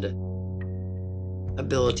and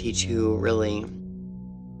ability to really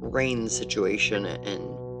rein the situation and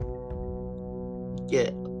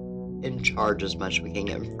get in charge as much as we can,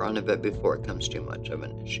 get in front of it before it becomes too much of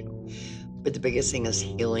an issue. But the biggest thing is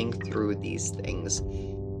healing through these things.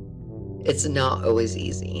 It's not always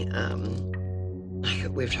easy.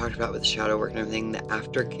 We've talked about with shadow work and everything, the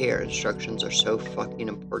aftercare instructions are so fucking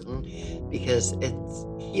important because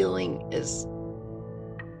healing is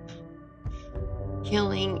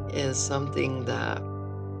something that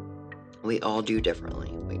we all do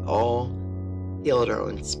differently. We all heal at our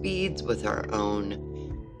own speeds, with our own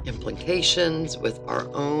implications, with our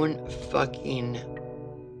own fucking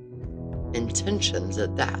intentions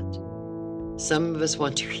at that. Some of us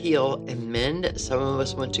want to heal and mend. Some of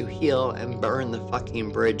us want to heal and burn the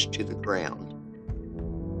fucking bridge to the ground.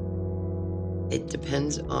 It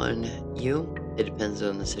depends on you. It depends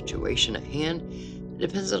on the situation at hand. It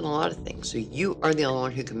depends on a lot of things. So you are the only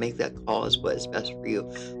one who can make that call as what is best for you.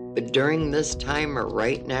 But during this time or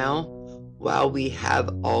right now, while we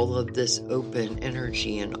have all of this open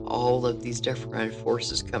energy and all of these different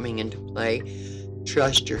forces coming into play,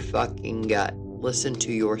 trust your fucking gut. Listen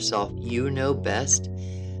to yourself. You know best.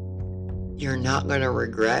 You're not going to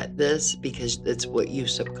regret this because it's what you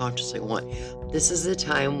subconsciously want. This is the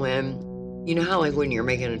time when, you know how like when you're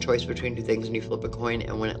making a choice between two things and you flip a coin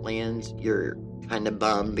and when it lands, you're kind of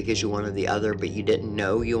bummed because you wanted the other, but you didn't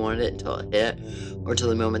know you wanted it until it hit or till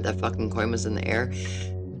the moment that fucking coin was in the air.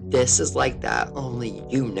 This is like that, only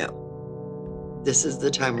you know. This is the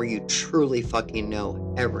time where you truly fucking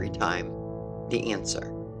know every time the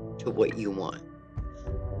answer to what you want.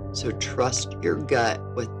 So trust your gut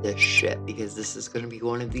with this shit because this is going to be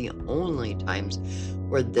one of the only times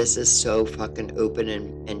where this is so fucking open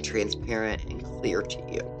and transparent and clear to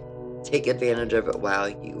you. Take advantage of it while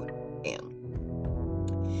you can.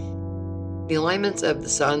 The alignments of the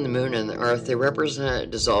sun, the moon, and the earth, they represent a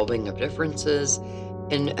dissolving of differences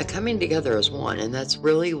and a coming together as one. And that's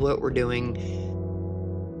really what we're doing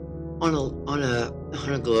on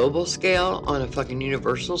a global scale, on a fucking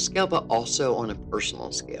universal scale, but also on a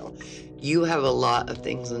personal scale. You have a lot of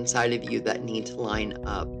things inside of you that need to line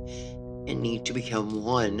up and need to become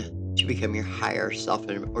one to become your higher self,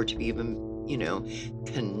 or to even,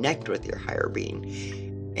 connect with your higher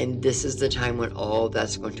being. And this is the time when all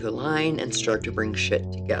that's going to align and start to bring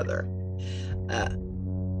shit together. Like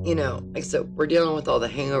I said, we're dealing with all the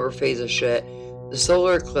hangover phase of shit. The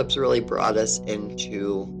solar eclipse really brought us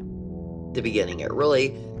into the beginning. It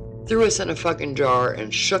really threw us in a fucking jar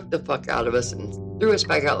and shook the fuck out of us and threw us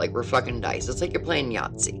back out like we're fucking dice. It's like you're playing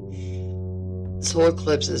Yahtzee. The solar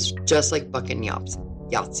eclipse is just like fucking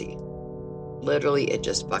Yahtzee. Literally, it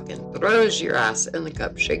just fucking throws your ass in the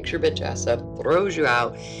cup, shakes your bitch ass up, throws you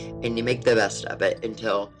out, and you make the best of it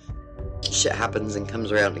until shit happens and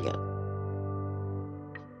comes around again.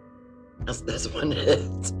 That's when it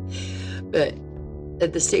is. But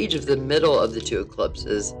at the stage of the middle of the two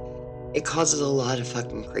eclipses, it causes a lot of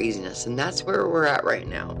fucking craziness, and that's where we're at right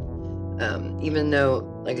now. Even though,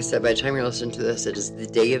 like I said, by the time you're listening to this, it is the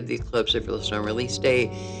day of the eclipse. If you're listening on release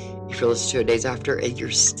day, if you're listening to it days after,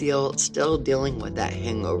 you're still dealing with that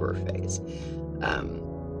hangover phase.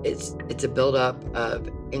 It's a buildup of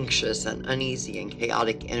anxious and uneasy and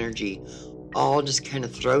chaotic energy, all just kind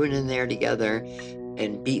of thrown in there together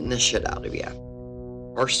and beating the shit out of you.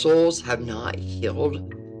 Our souls have not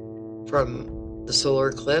healed from the solar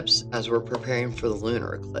eclipse as we're preparing for the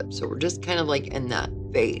lunar eclipse. So we're just kind of like in that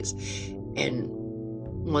phase. And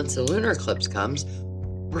once the lunar eclipse comes,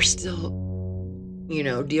 we're still,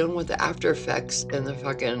 dealing with the after effects and the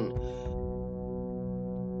fucking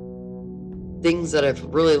things that have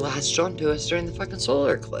really latched onto us during the fucking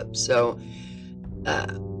solar eclipse. So,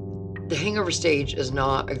 the hangover stage is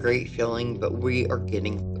not a great feeling, but we are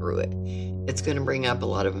getting through it. It's going to bring up a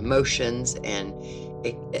lot of emotions, and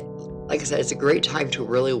like I said, it's a great time to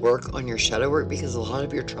really work on your shadow work, because a lot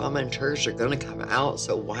of your trauma and triggers are going to come out.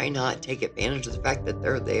 So why not take advantage of the fact that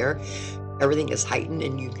they're there? Everything is heightened,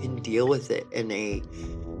 and you can deal with it in a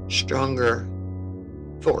stronger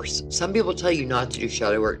force. Some people tell you not to do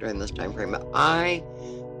shadow work during this time frame, but I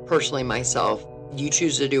personally, myself, you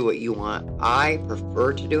choose to do what you want. I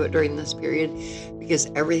prefer to do it during this period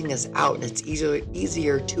because everything is out, and it's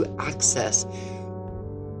easier to access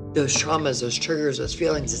those traumas, those triggers, those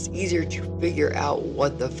feelings. It's easier to figure out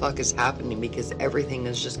what the fuck is happening, because everything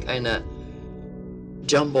is just kind of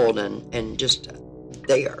jumbled and just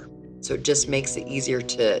there. So it just makes it easier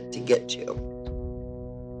to get to.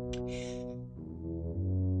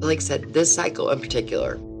 Like I said, this cycle in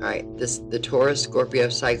particular, all right, the Taurus Scorpio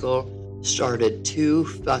cycle started 2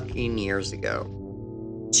 fucking years ago.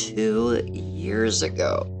 2 years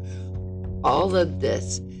ago. All of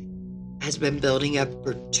this has been building up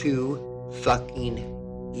for 2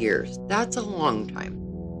 fucking years. That's a long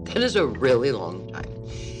time. That is a really long time.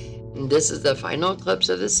 And this is the final eclipse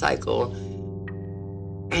of this cycle,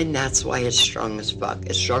 and that's why it's strong as fuck.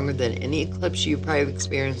 It's stronger than any eclipse you've probably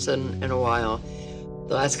experienced in a while.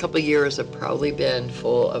 The last couple of years have probably been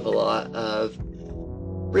full of a lot of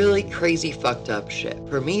really crazy fucked up shit.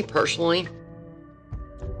 For me personally,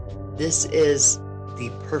 this is the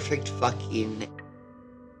perfect fucking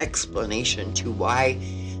explanation to why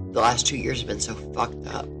the last 2 years have been so fucked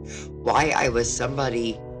up. Why I was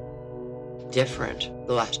somebody different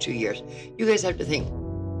the last 2 years. You guys have to think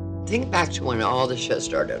back to when all this shit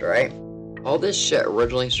started, right? All this shit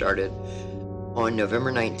originally started on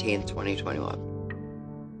November 19th, 2021.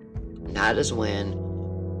 And that is when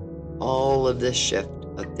all of this shift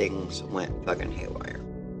of things went fucking haywire.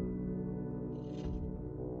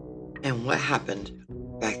 And what happened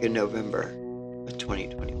back in November of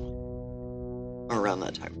 2021, or around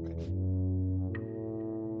that time frame?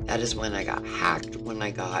 That is when I got hacked, when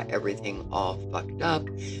I got everything all fucked up,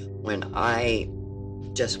 when I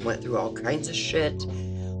just went through all kinds of shit,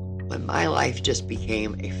 when my life just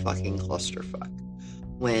became a fucking clusterfuck,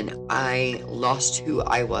 when I lost who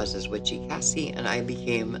I was as Witchy Cassie and I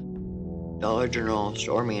became Dollar General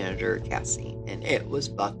store manager Cassie, and it was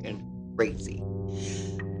fucking crazy.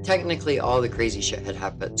 Technically, all the crazy shit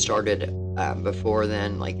had started before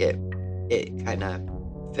then. Like it kind of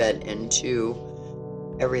fed into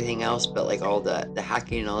everything else, but like all the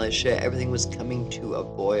hacking and all that shit, everything was coming to a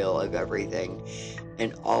boil of everything,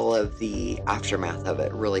 and all of the aftermath of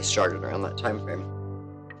it really started around that time frame.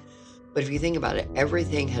 But if you think about it,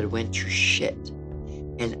 everything had went to shit.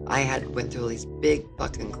 And I had went through these big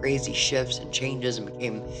fucking crazy shifts and changes and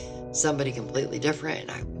became somebody completely different.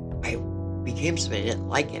 And I became somebody I didn't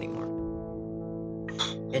like anymore.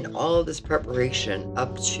 And all of this preparation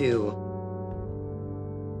up to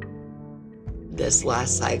this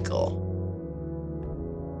last cycle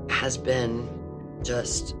has been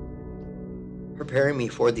just preparing me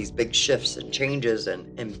for these big shifts and changes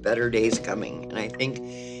and better days coming. And I think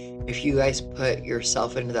if you guys put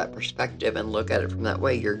yourself into that perspective and look at it from that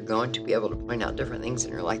way, you're going to be able to point out different things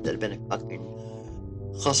in your life that have been a fucking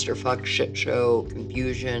clusterfuck, shit show,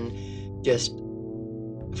 confusion, just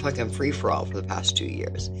fucking free-for-all for the past 2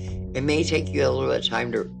 years. It may take you a little bit of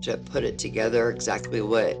time to put it together exactly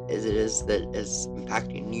what it is that is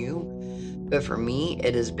impacting you. But for me,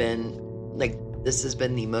 it has been like, this has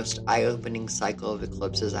been the most eye-opening cycle of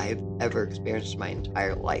eclipses I have ever experienced in my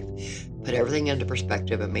entire life. Put everything into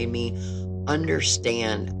perspective. It made me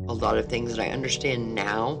understand a lot of things that I understand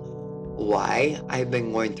now. Why I've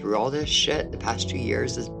been going through all this shit the past 2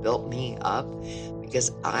 years has built me up,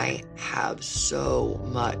 because I have so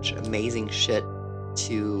much amazing shit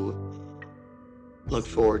to look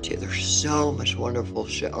forward to. There's so much wonderful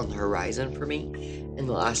shit on the horizon for me. And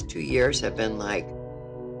the last 2 years have been like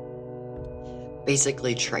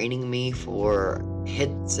basically training me for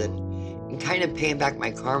hits and kind of paying back my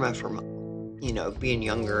karma from, being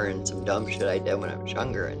younger and some dumb shit I did when I was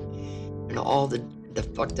younger and all the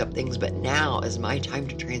fucked up things. But now is my time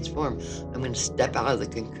to transform. I'm going to step out of the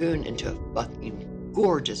cocoon into a fucking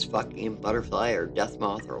gorgeous fucking butterfly or death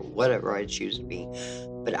moth or whatever I choose to be.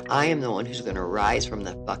 But I am the one who's going to rise from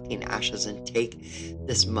the fucking ashes and take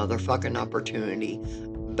this motherfucking opportunity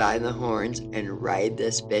by the horns and ride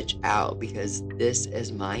this bitch out, because this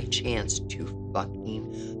is my chance to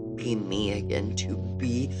fucking be me again, to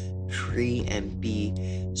be free and be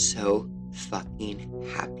so fucking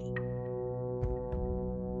happy.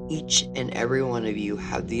 Each and every one of you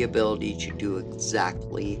have the ability to do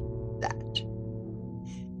exactly that.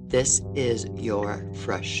 This is your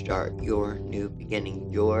fresh start, your new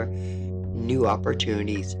beginning, your new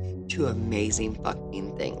opportunities to amazing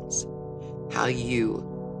fucking things. How you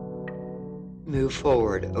move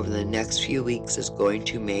forward over the next few weeks is going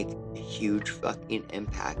to make a huge fucking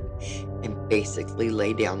impact and basically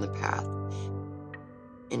lay down the path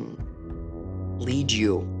and lead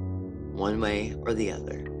you one way or the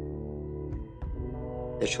other.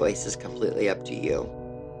 The choice is completely up to you,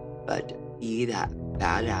 but be that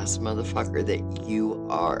badass motherfucker that you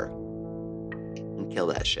are and kill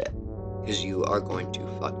that shit, because you are going to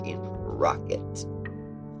fucking rock it.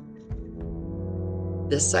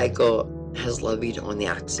 This cycle has levied on the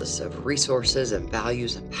axis of resources and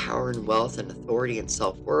values and power and wealth and authority and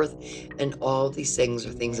self-worth, and all these things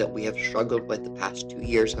are things that we have struggled with the past 2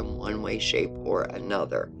 years in one way, shape, or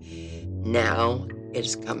another. Now it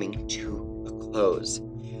is coming to a close.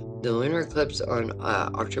 The lunar eclipse on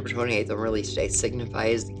October 28th on release day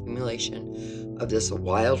signifies the accumulation of this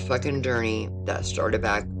wild fucking journey that started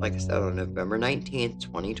back, like I said, on November 19th,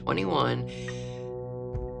 2021.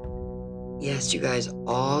 Yes, you guys,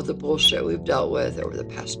 all the bullshit we've dealt with over the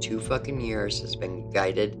past 2 fucking years has been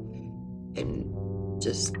guided and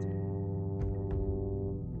just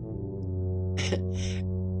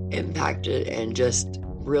impacted and just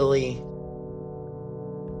really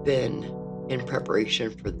been in preparation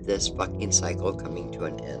for this fucking cycle coming to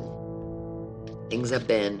an end. Things have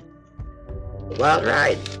been a wild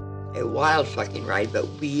ride, a wild fucking ride, but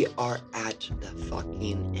we are at the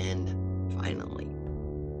fucking end finally.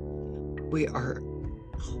 We are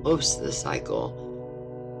close to the cycle,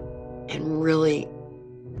 and really,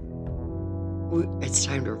 it's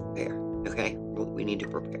time to prepare, okay? We need to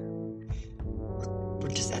prepare. We're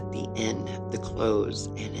just at the end, the close,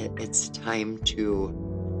 and it's time to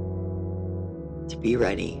be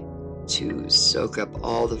ready to soak up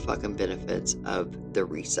all the fucking benefits of the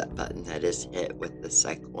reset button that is hit with the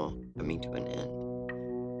cycle coming to an end.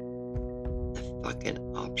 The fucking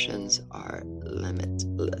options are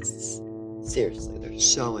limitless. Seriously, there's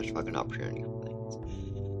so much fucking opportunity for things.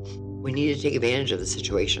 We need to take advantage of the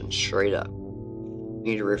situation straight up. We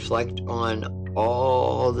need to reflect on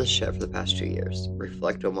all the shit for the past 2 years.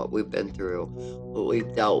 Reflect on what we've been through, what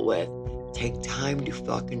we've dealt with. Take time to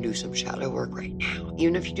fucking do some shadow work right now.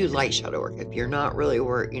 Even if you do light shadow work, if you're not really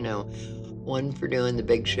one for doing the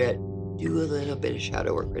big shit, do a little bit of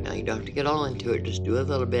shadow work right now. You don't have to get all into it. Just do a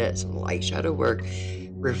little bit, some light shadow work,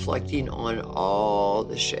 reflecting on all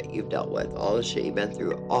the shit you've dealt with, all the shit you've been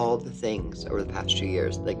through, all the things over the past 2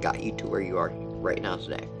 years that got you to where you are right now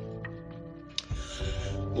today.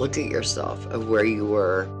 Look at yourself of where you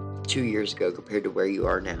were 2 years ago compared to where you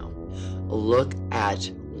are now. Look at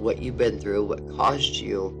what you've been through, what caused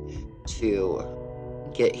you to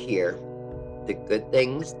get here. The good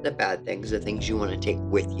things, the bad things, the things you want to take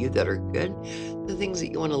with you that are good, the things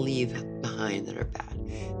that you want to leave behind that are bad.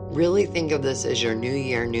 Really think of this as your new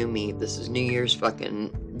year, new me. This is New Year's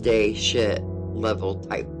fucking day shit level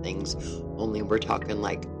type things. Only we're talking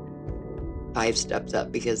like 5 steps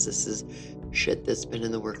up, because this is shit that's been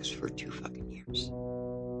in the works for 2 fucking years.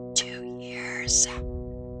 2 years.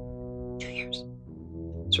 2 years.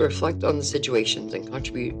 So reflect on the situations and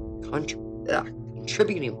contributing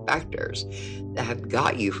factors that have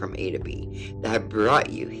got you from A to B, that have brought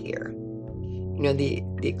you here. You know, the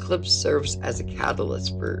eclipse serves as a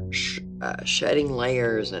catalyst for shedding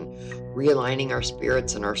layers and realigning our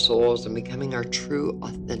spirits and our souls and becoming our true,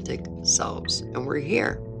 authentic selves. And we're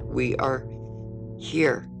here. We are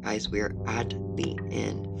here, guys. We are at the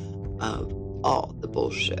end of all the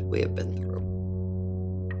bullshit we have been through.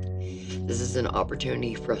 This is an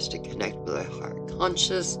opportunity for us to connect with our heart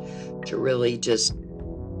conscious, to really just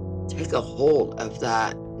take a hold of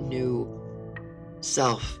that new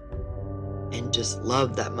self and just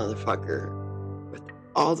love that motherfucker with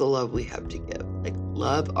all the love we have to give. Like,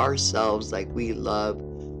 love ourselves like we love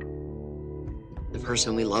the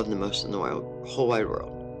person we love the most in the whole wide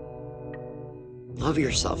world. Love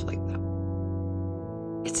yourself like that.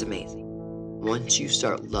 It's amazing. Once you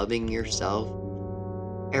start loving yourself,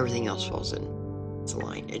 everything else falls into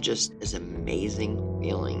line. It just is an amazing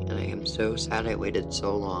feeling, and I am so sad I waited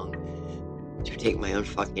so long to take my own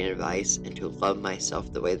fucking advice and to love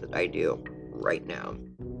myself the way that I do right now.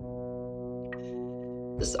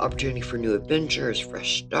 This is opportunity for new adventures,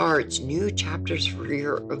 fresh starts, new chapters for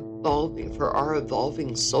our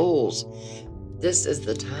evolving souls. This is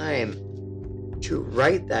the time to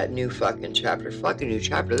write that new fucking chapter. Fucking new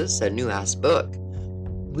chapter. This is a new ass book.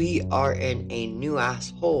 We are in a new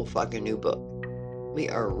asshole fucking new book. We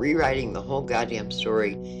are rewriting the whole goddamn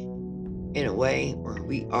story in a way where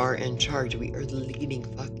we are in charge. We are the leading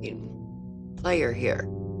fucking player here.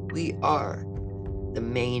 We are the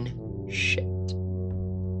main shit.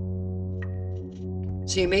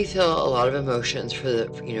 So you may feel a lot of emotions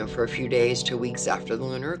for a few days to weeks after the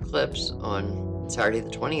lunar eclipse on Saturday the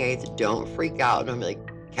 28th. Don't freak out. I'm like,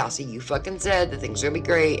 Cassie, you fucking said that things are gonna be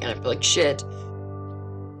great, and I feel like shit.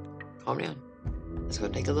 Calm down. It's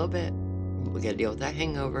gonna take a little bit. We gotta deal with that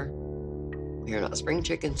hangover. We are not spring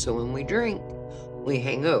chickens, so when we drink, we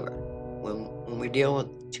hang over. When we deal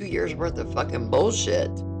with 2 years worth of fucking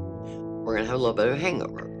bullshit, we're gonna have a little bit of a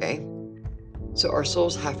hangover, okay? So our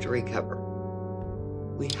souls have to recover.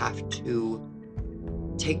 We have to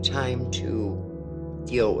take time to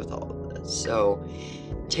deal with all of this. So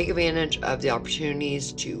take advantage of the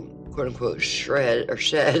opportunities to quote unquote shed, I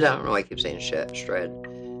don't know why I keep saying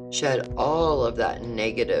shed all of that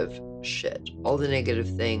negative shit, all the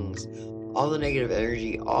negative things, all the negative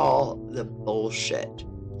energy, all the bullshit,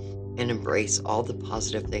 and embrace all the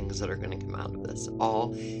positive things that are going to come out of this,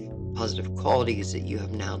 all positive qualities that you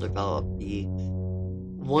have now developed, the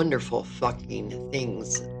wonderful fucking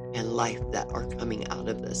things in life that are coming out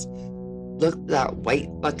of this. Look at that white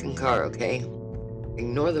fucking car, okay?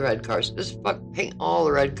 Ignore the red cars. Just paint all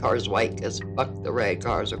the red cars white, because fuck the red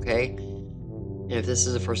cars, okay? And if this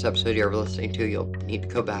is the first episode you're ever listening to, you'll need to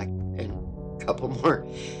go back and a couple more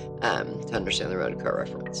to understand the red car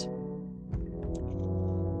reference.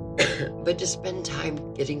 But to spend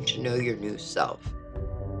time getting to know your new self.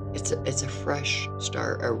 It's a fresh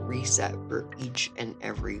start, a reset for each and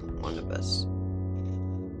every one of us.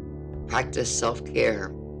 Practice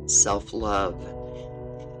self-care,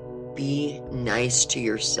 self-love. Be nice to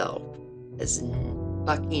yourself. As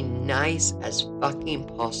fucking nice as fucking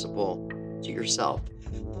possible to yourself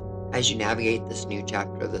as you navigate this new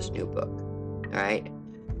chapter, this new book. Alright?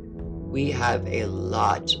 We have a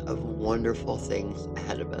lot of wonderful things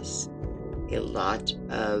ahead of us. A lot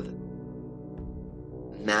of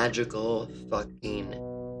magical, fucking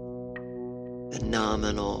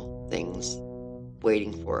phenomenal things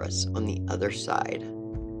waiting for us on the other side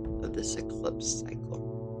of this eclipse cycle.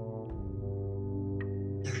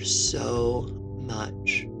 There's so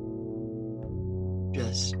much,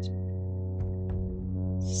 just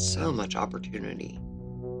so much opportunity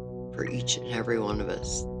for each and every one of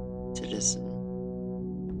us to just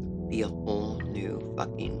be a whole new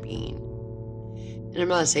fucking being. And I'm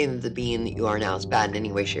not saying that the being that you are now is bad in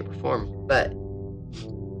any way, shape, or form, but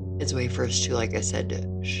it's a way for us to, like I said, to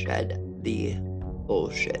shed the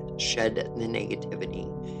bullshit, shed the negativity,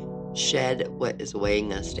 shed what is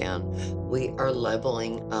weighing us down. We are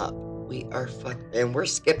leveling up. We are and we're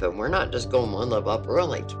skipping. We're not just going one level up. We're on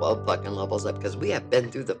like 12 fucking levels up because we have been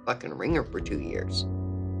through the fucking ringer for 2 years.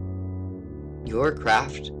 Your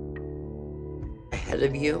craft ahead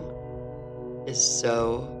of you is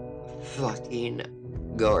so fucking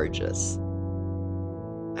gorgeous.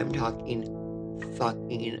 I'm talking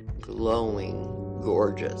fucking glowing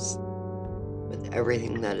gorgeous with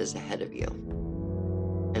everything that is ahead of you.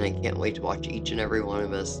 And I can't wait to watch each and every one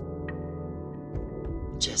of us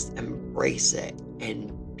just embrace it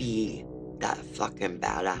and be that fucking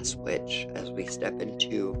badass witch as we step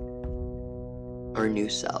into our new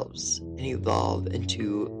selves and evolve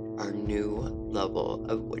into our new level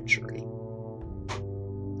of witchery.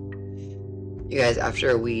 You guys,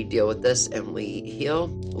 after we deal with this and we heal,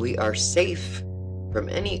 we are safe from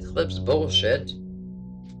any eclipse bullshit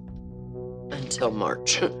until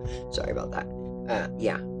March. Sorry about that.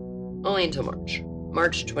 Only until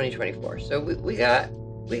March 2024. So we got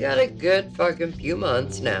a good fucking few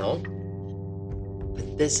months now.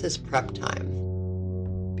 But this is prep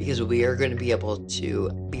time, because we are going to be able to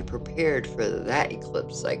be prepared for that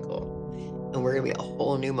eclipse cycle. And we're going to be a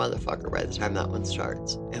whole new motherfucker by the time that one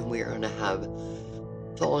starts. And we are going to have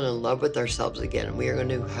fallen in love with ourselves again. And we are going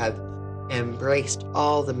to have embraced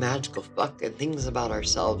all the magical fucking things about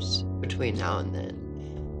ourselves between now and then.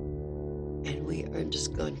 And we are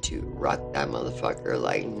just going to rock that motherfucker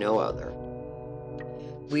like no other.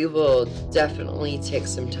 We will definitely take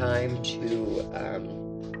some time to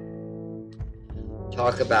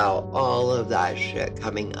talk about all of that shit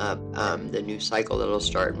coming up. The new cycle that'll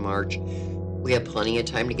start in March. We have plenty of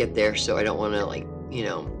time to get there, so I don't want to,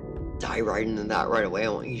 dive right into that right away. I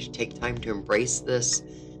want you to take time to embrace this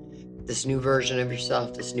new version of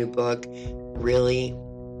yourself, this new book. Really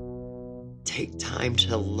take time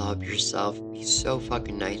to love yourself. Be so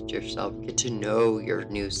fucking nice to yourself. Get to know your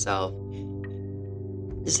new self.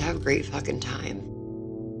 Just have a great fucking time.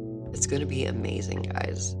 It's going to be amazing,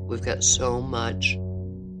 guys. We've got so much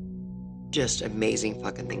just amazing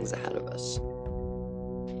fucking things ahead of us.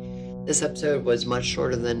 This episode was much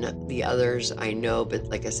shorter than the others, I know, but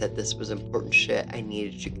like I said, this was important shit I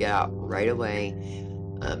needed to get out right away.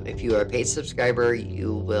 If you are a paid subscriber,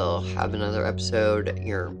 you will have another episode,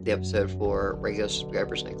 the episode for regular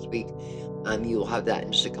subscribers next week. You will have that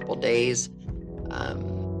in just a couple days.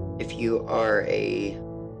 If you are a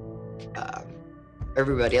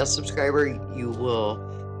everybody else subscriber, you will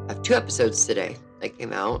have 2 episodes today that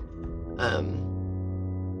came out.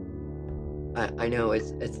 I know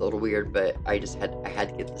it's a little weird, but I had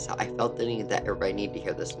to get this out. I felt the need that everybody needed to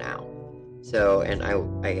hear this now. So, and I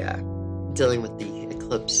dealing with the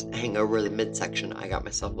eclipse hangover, the midsection, I got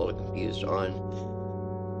myself a little confused on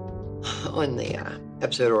the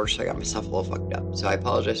episode order, so I got myself a little fucked up. So I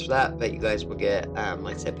apologize for that, but you guys will get,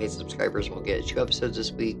 like I said, paid subscribers will get 2 episodes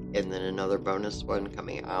this week, and then another bonus one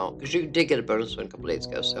coming out, because you did get a bonus one a couple days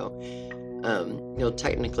ago, so you'll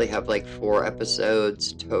technically have like 4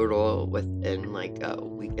 episodes total within like a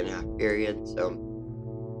week and a half period, so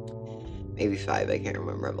maybe 5, I can't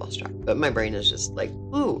remember, I've lost track, but my brain is just like,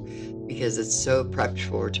 woo, because it's so prepped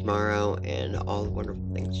for tomorrow and all the wonderful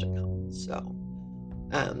things to come. So,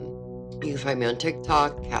 you can find me on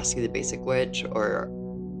TikTok, Cassie the Basic Witch, or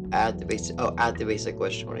add the Basic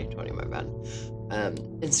Witch 2020, my bad.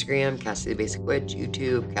 Instagram, Cassie the Basic Witch.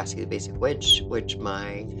 YouTube, Cassie the Basic Witch, which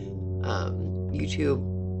my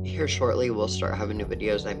YouTube here shortly will start having new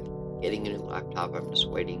videos. I'm getting a new laptop. I'm just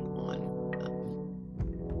waiting on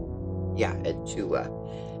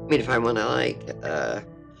me to find one I like.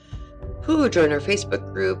 Join our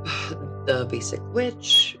Facebook group, The Basic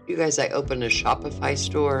Witch. You guys, I opened a Shopify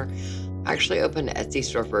store. I actually opened an Etsy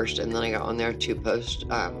store first, and then I got on there to post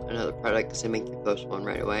another product, because they make you post one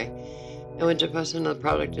right away. I went to post another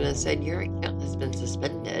product, and it said, your account has been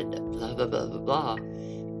suspended, blah, blah, blah, blah, blah.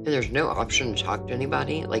 And there's no option to talk to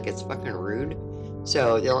anybody. Like, it's fucking rude.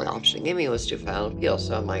 So the only option it gave me was to file an appeal.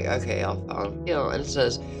 So I'm like, okay, I'll file an appeal. And it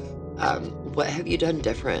says, what have you done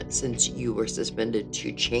different since you were suspended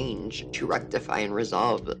to change, to rectify and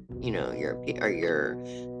resolve, your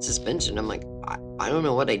suspension? I'm like, I don't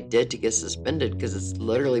know what I did to get suspended, because it's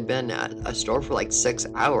literally been at a store for like 6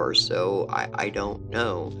 hours, so I don't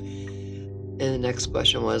know. And the next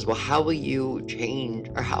question was, well, how will you change,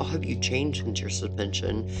 or how have you changed since your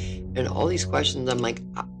suspension? And all these questions, I'm like,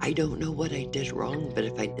 I don't know what I did wrong, but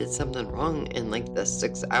if I did something wrong in like the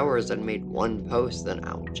 6 hours and made one post, then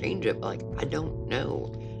I'll change it. But like, I don't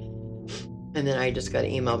know. And then I just got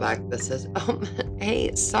an email back that says,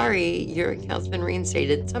 hey, sorry, your account's been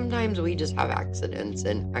reinstated. Sometimes we just have accidents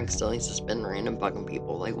and accidentally suspend random fucking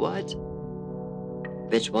people. Like, what?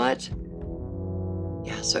 Bitch, what?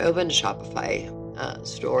 Yeah, so I opened a Shopify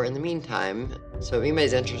store in the meantime. So if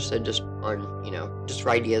anybody's interested, just for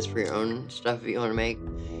ideas for your own stuff you want to make,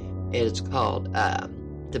 it's called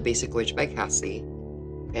The Basic Witch by Cassie.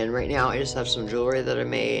 And right now I just have some jewelry that I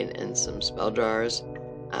made and some spell jars.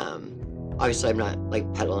 Obviously I'm not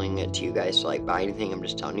like peddling it to you guys to like buy anything, I'm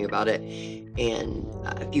just telling you about it. And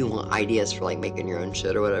if you want ideas for like making your own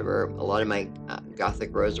shit or whatever, a lot of my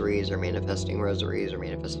gothic rosaries or manifesting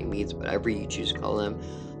beads, whatever you choose to call them,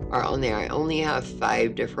 are on there. I only have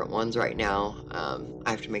 5 different ones right now. I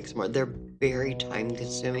have to make some more. They're very time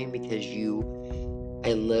consuming because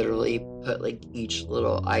I literally put like each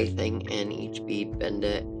little eye thing in each bead, bend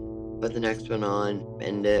it, put the next one on,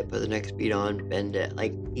 bend it, put the next bead on, bend it,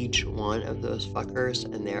 like each one of those fuckers,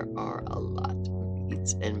 and there are a lot of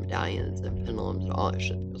beads and medallions and pendulums and all that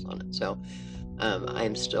shit that goes on it. So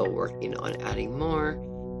I'm still working on adding more,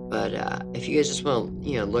 but if you guys just want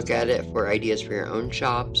to look at it for ideas for your own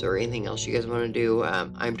shops or anything else you guys want to do,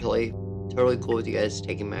 I'm totally cool with you guys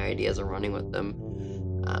taking my ideas and running with them.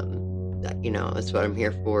 That's what I'm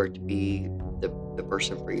here for, to be the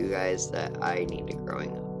person for you guys that I needed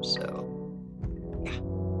growing up. So yeah,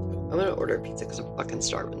 I'm gonna order a pizza because I'm fucking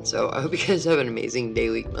starving. So I hope you guys have an amazing day,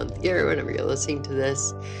 week, month, year, whenever you're listening to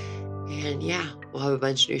this. And yeah, we'll have a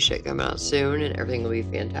bunch of new shit coming out soon, and everything will be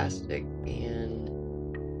fantastic.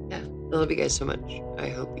 And yeah, I love you guys so much. I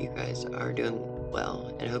hope you guys are doing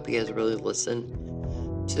well, and I hope you guys really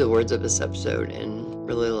listen to the words of this episode and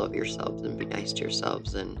really love yourselves and be nice to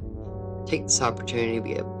yourselves and take this opportunity to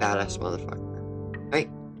be a badass motherfucker. All right,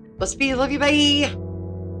 let's be. Love you. Bye.